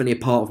there's definitely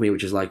a part of me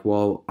which is like,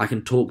 well, I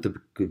can talk the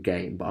good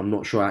game, but I'm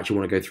not sure I actually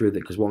want to go through with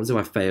it, because what happens if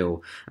I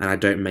fail and I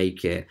don't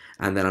make it,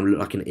 and then I look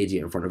like an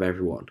idiot in front of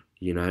everyone,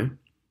 you know?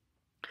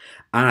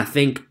 And I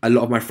think a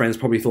lot of my friends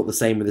probably thought the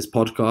same with this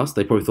podcast.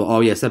 They probably thought, oh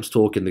yeah, Seb's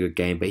talking the good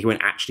game, but he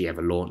won't actually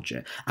ever launch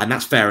it. And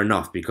that's fair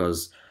enough,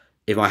 because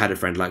if I had a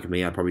friend like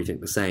me, I'd probably think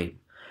the same.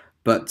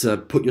 But to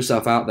put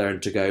yourself out there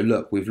and to go,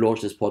 look, we've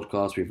launched this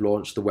podcast, we've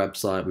launched the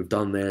website, we've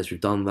done this, we've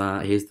done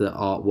that, here's the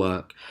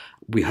artwork,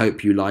 we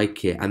hope you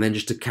like it. And then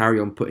just to carry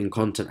on putting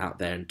content out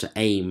there and to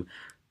aim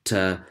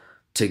to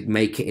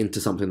make it into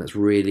something that's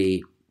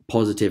really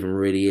positive and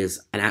really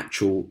is an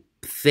actual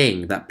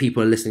thing that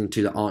people are listening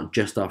to that aren't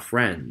just our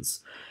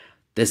friends.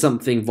 There's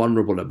something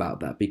vulnerable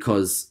about that,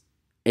 because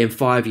in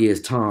 5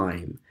 years'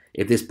 time,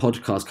 if this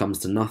podcast comes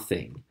to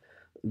nothing,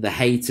 the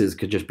haters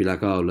could just be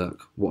like, oh,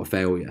 look, what a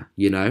failure,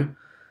 you know?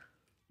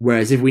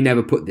 Whereas if we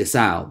never put this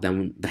out,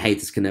 then the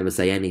haters can never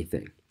say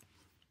anything.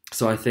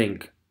 So I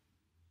think,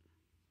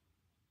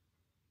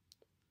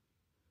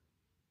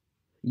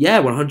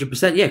 yeah,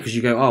 100%, yeah, because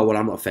you go, oh, well,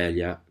 I'm not a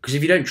failure. Because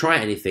if you don't try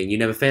anything, you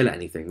never fail at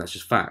anything. That's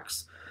just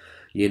facts.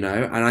 You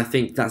know, and I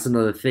think that's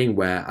another thing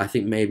where I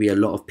think maybe a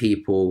lot of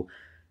people,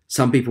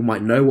 some people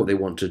might know what they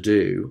want to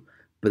do,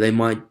 but they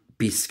might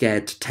be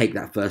scared to take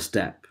that first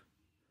step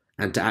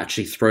and to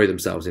actually throw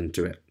themselves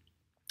into it.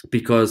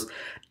 Because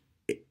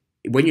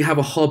when you have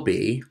a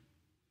hobby,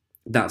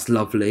 that's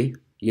lovely.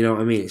 You know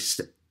what I mean?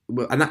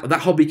 And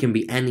that hobby can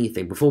be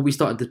anything. Before we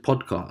started this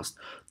podcast,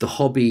 the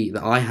hobby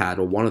that I had,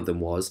 or one of them,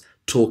 was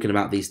talking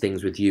about these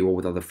things with you or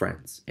with other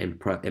friends in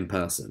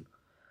person.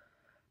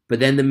 But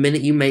then the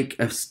minute you make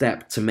a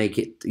step to make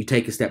it, you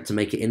take a step to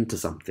make it into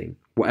something,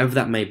 whatever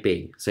that may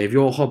be. So if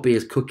your hobby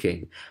is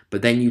cooking,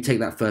 but then you take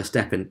that first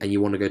step and you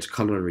want to go to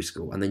culinary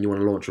school, and then you want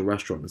to launch a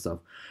restaurant and stuff,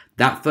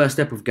 that first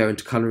step of going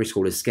to culinary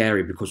school is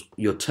scary, because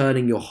you're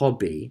turning your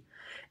hobby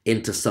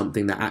into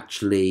something that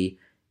actually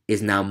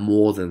is now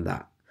more than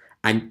that.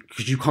 And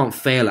because you can't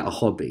fail at a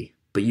hobby,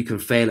 but you can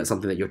fail at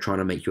something that you're trying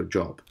to make your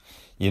job.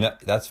 You know,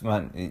 that's,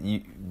 man,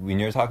 when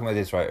you're talking about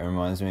this, right, it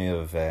reminds me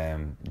of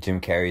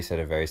Jim Carrey said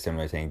a very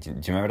similar thing. Do you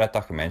remember that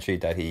documentary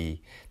that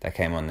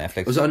came on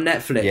Netflix? Was it on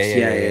Netflix?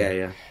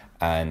 Yeah.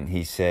 And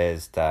he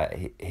says that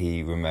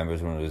he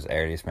remembers one of his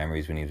earliest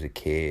memories when he was a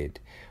kid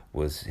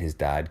was his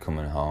dad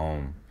coming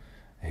home,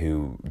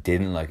 who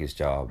didn't like his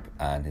job,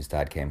 and his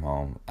dad came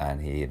home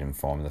and he had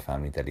informed the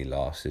family that he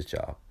lost his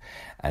job.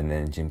 And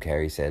then Jim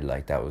Carrey said,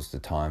 like, that was the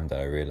time that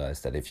I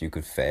realized that if you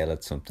could fail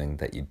at something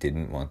that you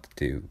didn't want to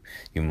do,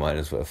 you might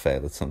as well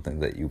fail at something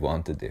that you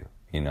want to do,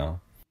 you know?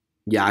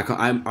 Yeah,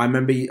 I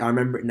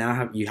remember it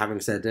now, you having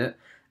said it,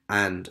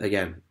 and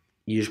again,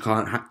 you just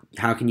can't,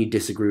 how can you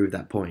disagree with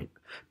that point?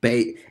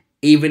 But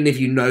even if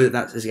you know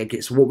that's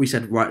it's what we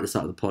said right at the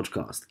start of the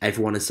podcast,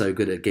 everyone is so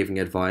good at giving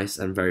advice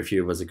and very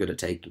few of us are good at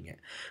taking it.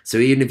 So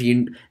even if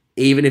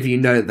you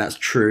know that that's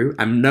true,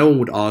 and no one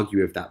would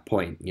argue with that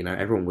point, you know,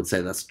 everyone would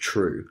say that's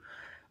true,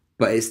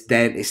 but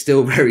it's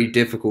still very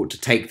difficult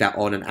to take that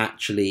on and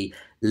actually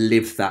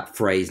live that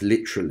phrase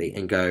literally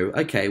and go,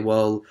 okay,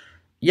 well,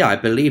 yeah, I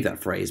believe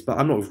that phrase, but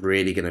I'm not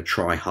really going to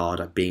try hard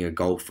at being a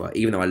golfer,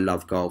 even though I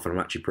love golf and I'm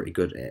actually pretty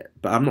good at it.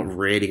 But I'm not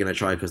really going to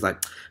try, because,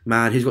 like,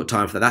 man, who's got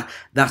time for that?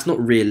 That's not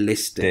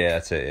realistic. Yeah,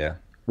 that's it, yeah.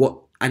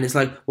 And it's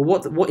like,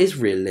 well, what is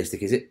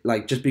realistic? Is it,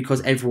 like, just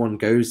because everyone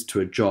goes to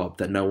a job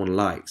that no one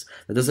likes,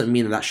 that doesn't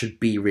mean that should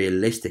be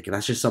realistic. And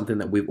that's just something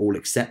that we've all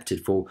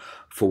accepted for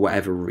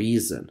whatever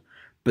reason.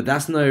 But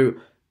that's no,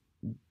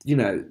 you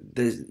know,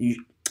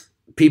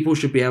 people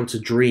should be able to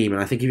dream. And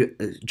I think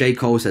J.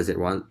 Cole says it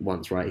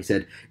once, right? He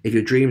said, if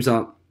your dreams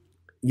aren't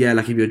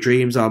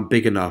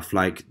big enough,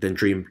 like, then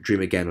dream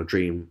again, or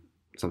dream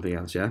something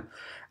else, yeah?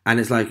 And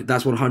it's like,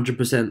 that's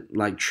 100%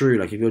 like true.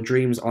 Like, if your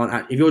dream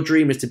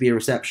is to be a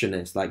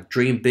receptionist, like,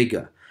 dream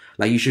bigger.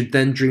 Like, you should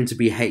then dream to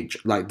be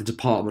like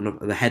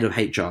the head of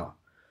HR.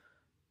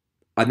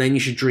 And then you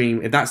should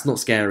dream, if that's not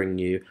scaring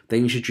you,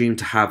 then you should dream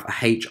to have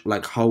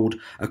hold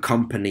a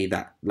company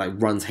that, like,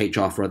 runs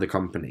HR for other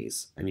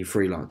companies, and you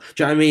freelance.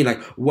 Do you know what I mean?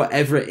 Like,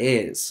 whatever it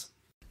is.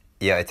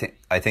 Yeah,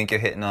 I think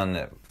you're hitting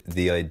on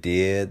the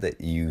idea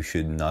that you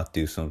should not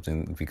do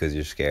something because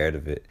you're scared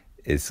of it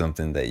is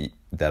something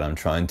that I'm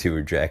trying to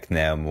reject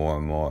now more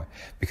and more.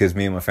 Because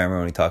me and my friend were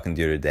only talking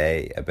the other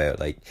day about,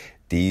 like,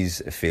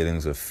 these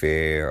feelings of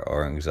fear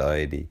or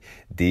anxiety.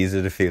 These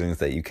are the feelings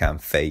that you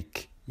can't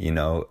fake. You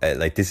know,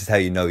 like, this is how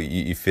you know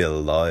you feel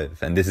alive,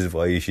 and this is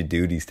why you should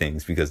do these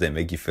things, because they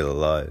make you feel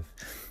alive.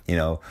 You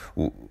know,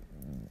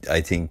 I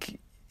think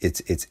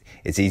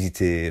it's easy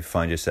to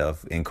find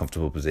yourself in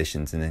comfortable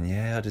positions, and then,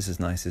 yeah, this is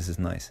nice,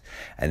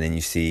 and then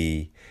you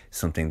see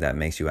something that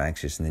makes you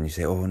anxious, and then you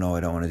say, oh no, I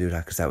don't want to do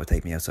that because that would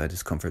take me outside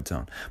this comfort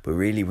zone. But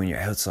really, when you're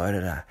outside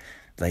of that,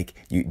 like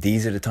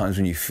these are the times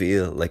when you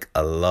feel like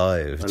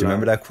alive. Do you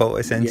remember that quote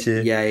I sent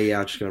you? Yeah.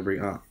 I'm just gonna bring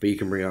it up, but you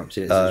can bring it up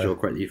since it's your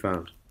quote that you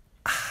found.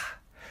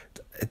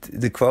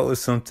 The quote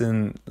was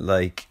something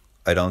like,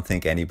 I don't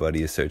think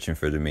anybody is searching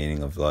for the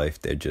meaning of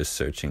life. They're just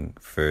searching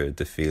for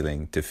the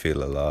feeling to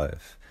feel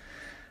alive.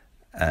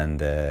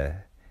 And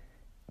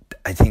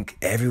I think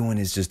everyone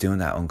is just doing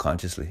that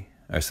unconsciously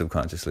or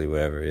subconsciously,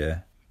 whatever, yeah.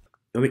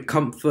 I mean,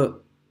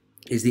 comfort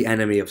is the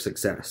enemy of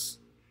success.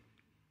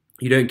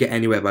 You don't get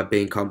anywhere by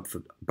being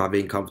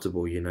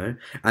comfortable, you know?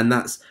 And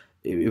that's,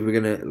 if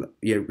we're going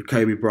to,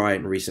 Kobe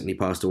Bryant recently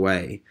passed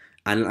away.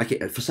 And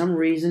for some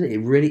reason, it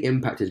really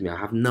impacted me. I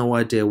have no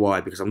idea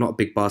why, because I'm not a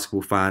big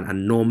basketball fan,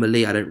 and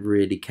normally I don't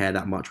really care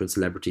that much when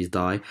celebrities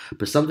die.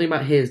 But something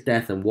about his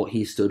death and what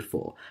he stood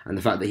for, and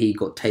the fact that he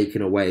got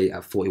taken away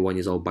at 41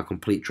 years old by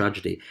complete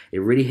tragedy, it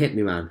really hit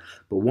me, man.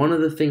 But one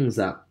of the things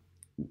that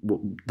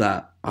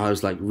I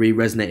was like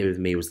resonated with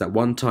me was that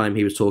one time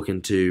he was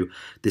talking to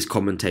this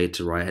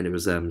commentator, right, and it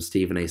was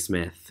Stephen A.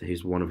 Smith,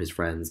 who's one of his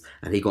friends,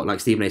 and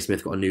Stephen A.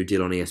 Smith got a new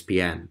deal on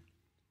ESPN.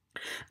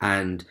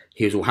 And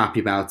he was all happy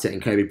about it,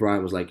 and Kobe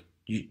Bryant was like,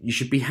 you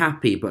should be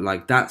happy, but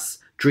like, that's,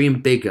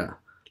 dream bigger,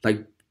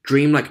 like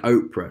dream like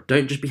Oprah.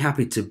 Don't just be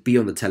happy to be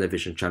on the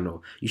television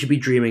channel. You should be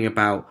dreaming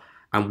about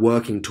and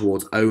working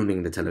towards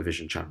owning the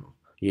television channel,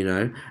 you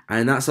know.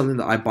 And that's something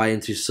that I buy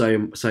into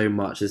so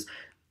much.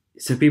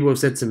 So people have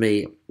said to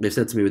me, with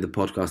the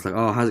podcast, like,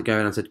 oh, how's it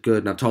going? I said, good.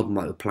 And I've told them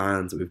like the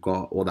plans that we've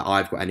got, or that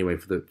I've got anyway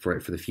for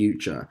the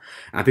future.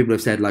 And people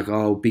have said like,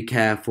 oh, be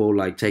careful,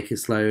 like take it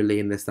slowly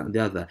and this, that and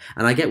the other.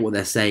 And I get what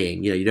they're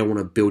saying. You know, you don't want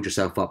to build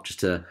yourself up just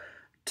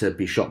to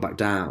be shot back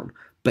down.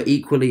 But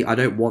equally, I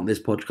don't want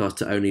this podcast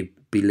to only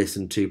be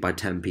listened to by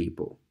 10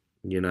 people.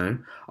 You know,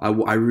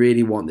 I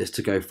really want this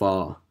to go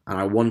far. And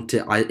I want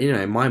it,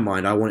 in my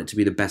mind, I want it to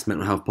be the best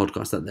mental health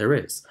podcast that there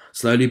is.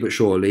 Slowly but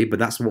surely, but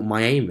that's what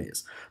my aim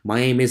is. My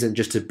aim isn't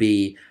just to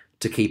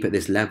keep at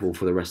this level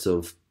for the rest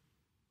of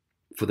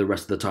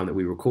the time that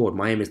we record.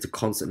 My aim is to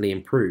constantly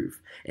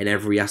improve in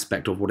every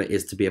aspect of what it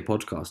is to be a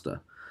podcaster,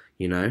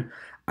 you know?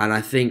 And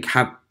I think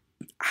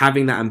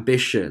having that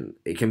ambition,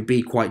 it can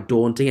be quite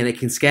daunting, and it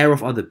can scare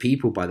off other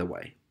people, by the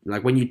way.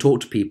 Like when you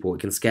talk to people,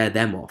 it can scare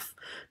them off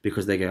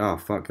because they go, oh,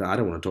 fuck that, I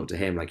don't want to talk to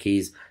him. Like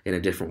he's in a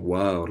different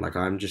world. Like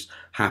I'm just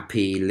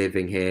happy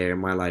living here in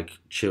my like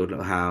chilled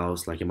little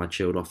house, like in my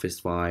chilled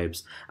office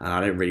vibes. And I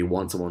don't really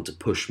want someone to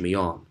push me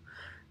on.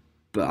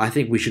 But I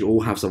think we should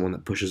all have someone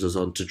that pushes us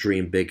on to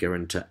dream bigger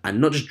and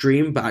not just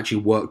dream, but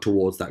actually work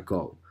towards that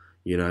goal.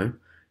 You know,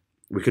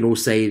 we can all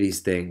say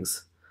these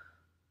things.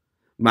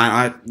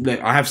 Man,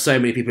 I have so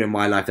many people in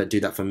my life that do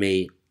that for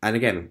me. And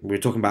again, we're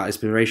talking about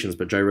inspirations,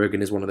 but Joe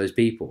Rogan is one of those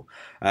people.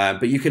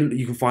 But you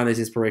can find those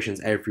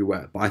inspirations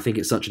everywhere. But I think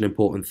it's such an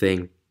important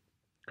thing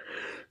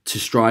to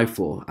strive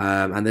for.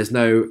 And there's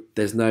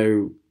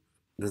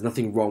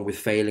nothing wrong with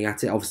failing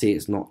at it. Obviously,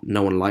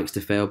 no one likes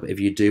to fail, but if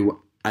you do,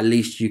 at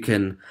least you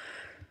don't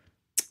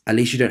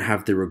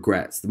have the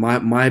regrets.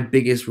 My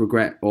biggest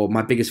regret, or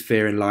my biggest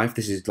fear in life,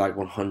 this is like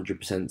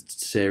 100%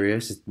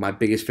 serious. My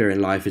biggest fear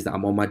in life is that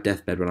I'm on my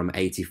deathbed when I'm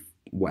 80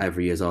 whatever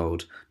years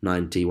old,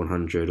 90,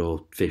 100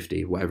 or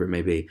 50, whatever it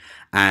may be,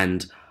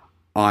 and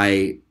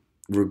I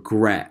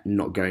regret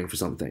not going for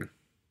something.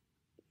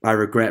 I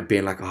regret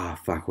being like, oh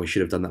fuck, we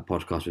should have done that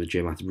podcast with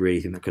Jim. I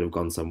really think that could have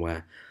gone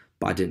somewhere,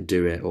 but I didn't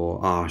do it. Or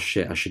oh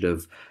shit, I should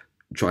have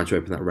tried to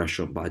open that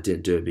restaurant, but I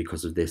didn't do it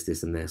because of this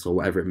and this, or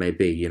whatever it may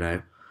be, you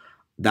know.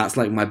 That's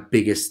like my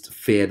biggest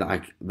fear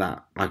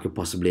that I could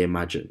possibly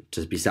imagine,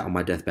 to be sat on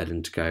my deathbed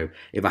and to go,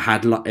 if I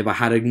had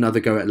another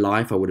go at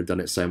life, I would have done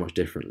it so much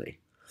differently.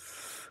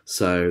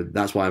 So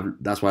that's why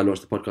I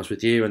launched the podcast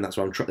with you, and that's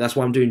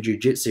why I'm doing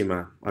jiu-jitsu,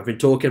 man. I've been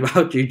talking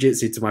about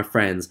jiu-jitsu to my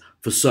friends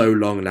for so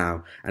long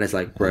now, and it's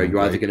like, bro,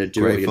 you're either going to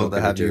do it or you're not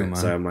going to do it. Man.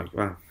 So I'm like,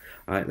 wow,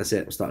 all right, that's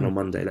it. We're starting on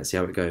Monday. Let's see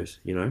how it goes,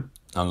 you know?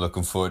 I'm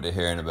looking forward to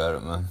hearing about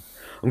it, man.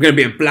 I'm going to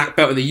be a black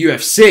belt in the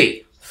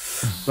UFC.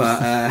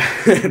 But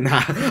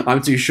nah,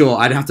 I'm too short.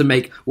 I'd have to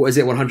make,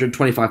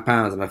 125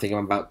 pounds, and I think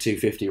I'm about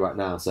 250 right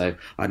now, so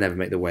I'd never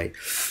make the weight.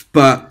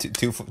 But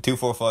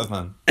 245,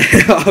 man.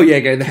 Oh yeah,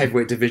 go in the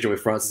heavyweight division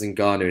with Francis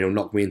Ngannou, and he'll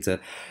knock me into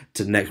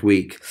next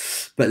week.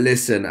 But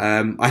listen,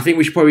 I think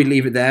we should probably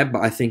leave it there.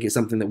 But I think it's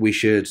something that we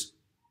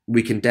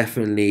can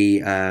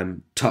definitely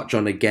touch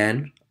on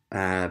again,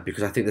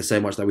 because I think there's so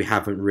much that we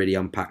haven't really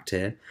unpacked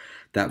here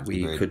that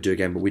we could do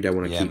again. But we don't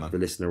want to keep the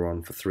listener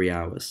on for 3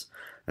 hours,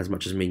 as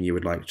much as me and you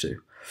would like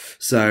to.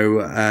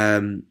 So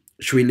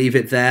should we leave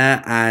it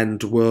there?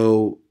 And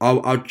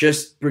I'll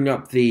just bring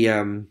up the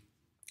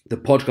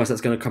podcast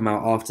that's going to come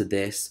out after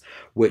this,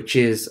 which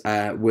is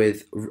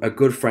with a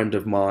good friend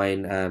of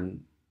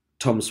mine,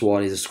 Tom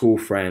Swan. He's a school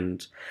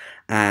friend,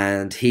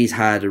 and he's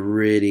had a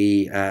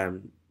really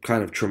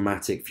kind of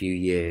traumatic few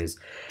years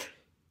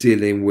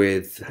dealing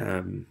with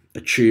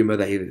a tumour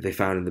that they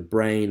found in the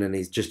brain, and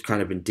he's just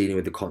kind of been dealing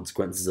with the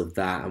consequences of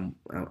that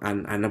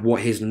and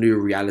what his new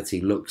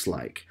reality looks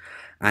like.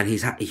 And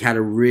he had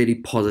a really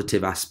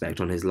positive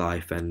aspect on his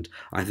life, and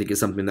I think it's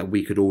something that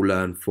we could all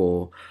learn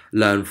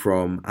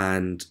from.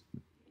 And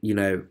you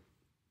know,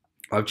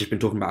 I've just been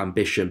talking about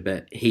ambition,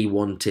 but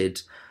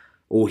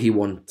all he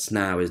wants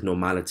now is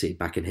normality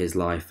back in his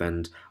life.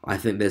 And I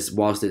think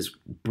whilst it's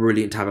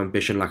brilliant to have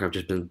ambition, like I've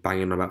just been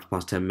banging on about for the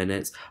past 10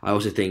 minutes, I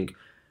also think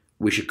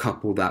we should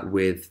couple that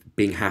with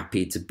being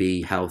happy to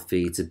be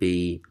healthy,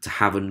 to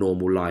have a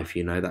normal life.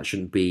 That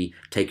shouldn't be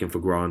taken for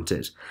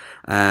granted.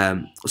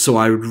 So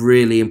I would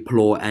really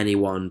implore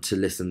anyone to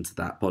listen to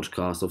that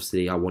podcast.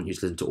 Obviously, I want you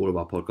to listen to all of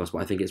our podcasts,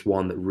 but I think it's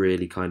one that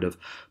really kind of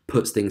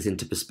puts things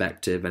into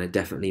perspective, and it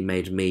definitely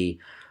made me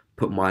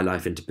put my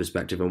life into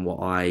perspective and what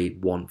I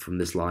want from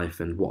this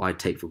life and what I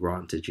take for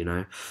granted.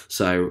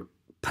 So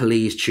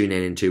please tune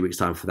in 2 weeks'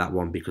 time for that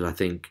one, because I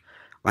think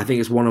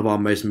it's one of our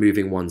most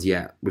moving ones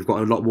yet. We've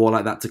got a lot more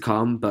like that to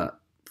come, but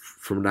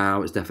from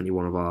now, it's definitely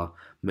one of our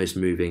most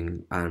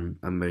moving and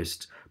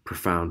most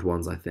profound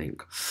ones, I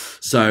think.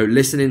 So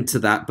listening to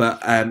that. But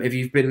if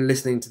you've been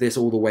listening to this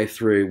all the way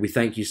through, we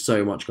thank you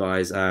so much,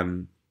 guys.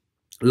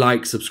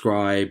 Like,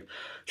 subscribe,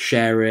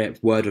 share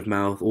it, word of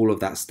mouth, all of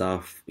that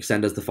stuff.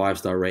 Send us the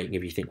 5-star rating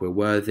if you think we're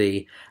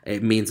worthy.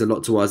 It means a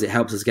lot to us. It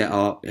helps us get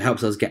out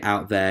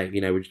there.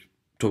 We're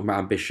talking about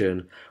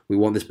ambition. We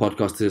want this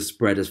podcast to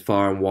spread as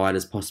far and wide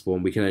as possible,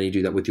 and we can only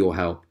do that with your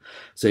help.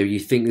 So if you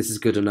think this is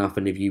good enough,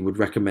 and if you would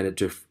recommend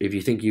it if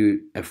you think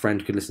a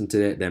friend could listen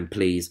to it, then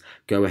please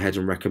go ahead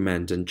and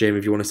recommend. And Jim,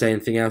 if you want to say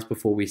anything else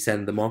before we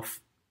send them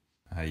off.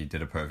 You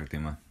did it perfectly,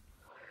 man.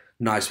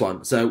 Nice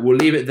one. So we'll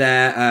leave it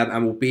there,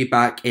 and we'll be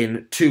back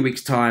in 2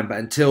 weeks' time. But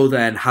until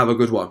then, have a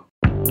good one.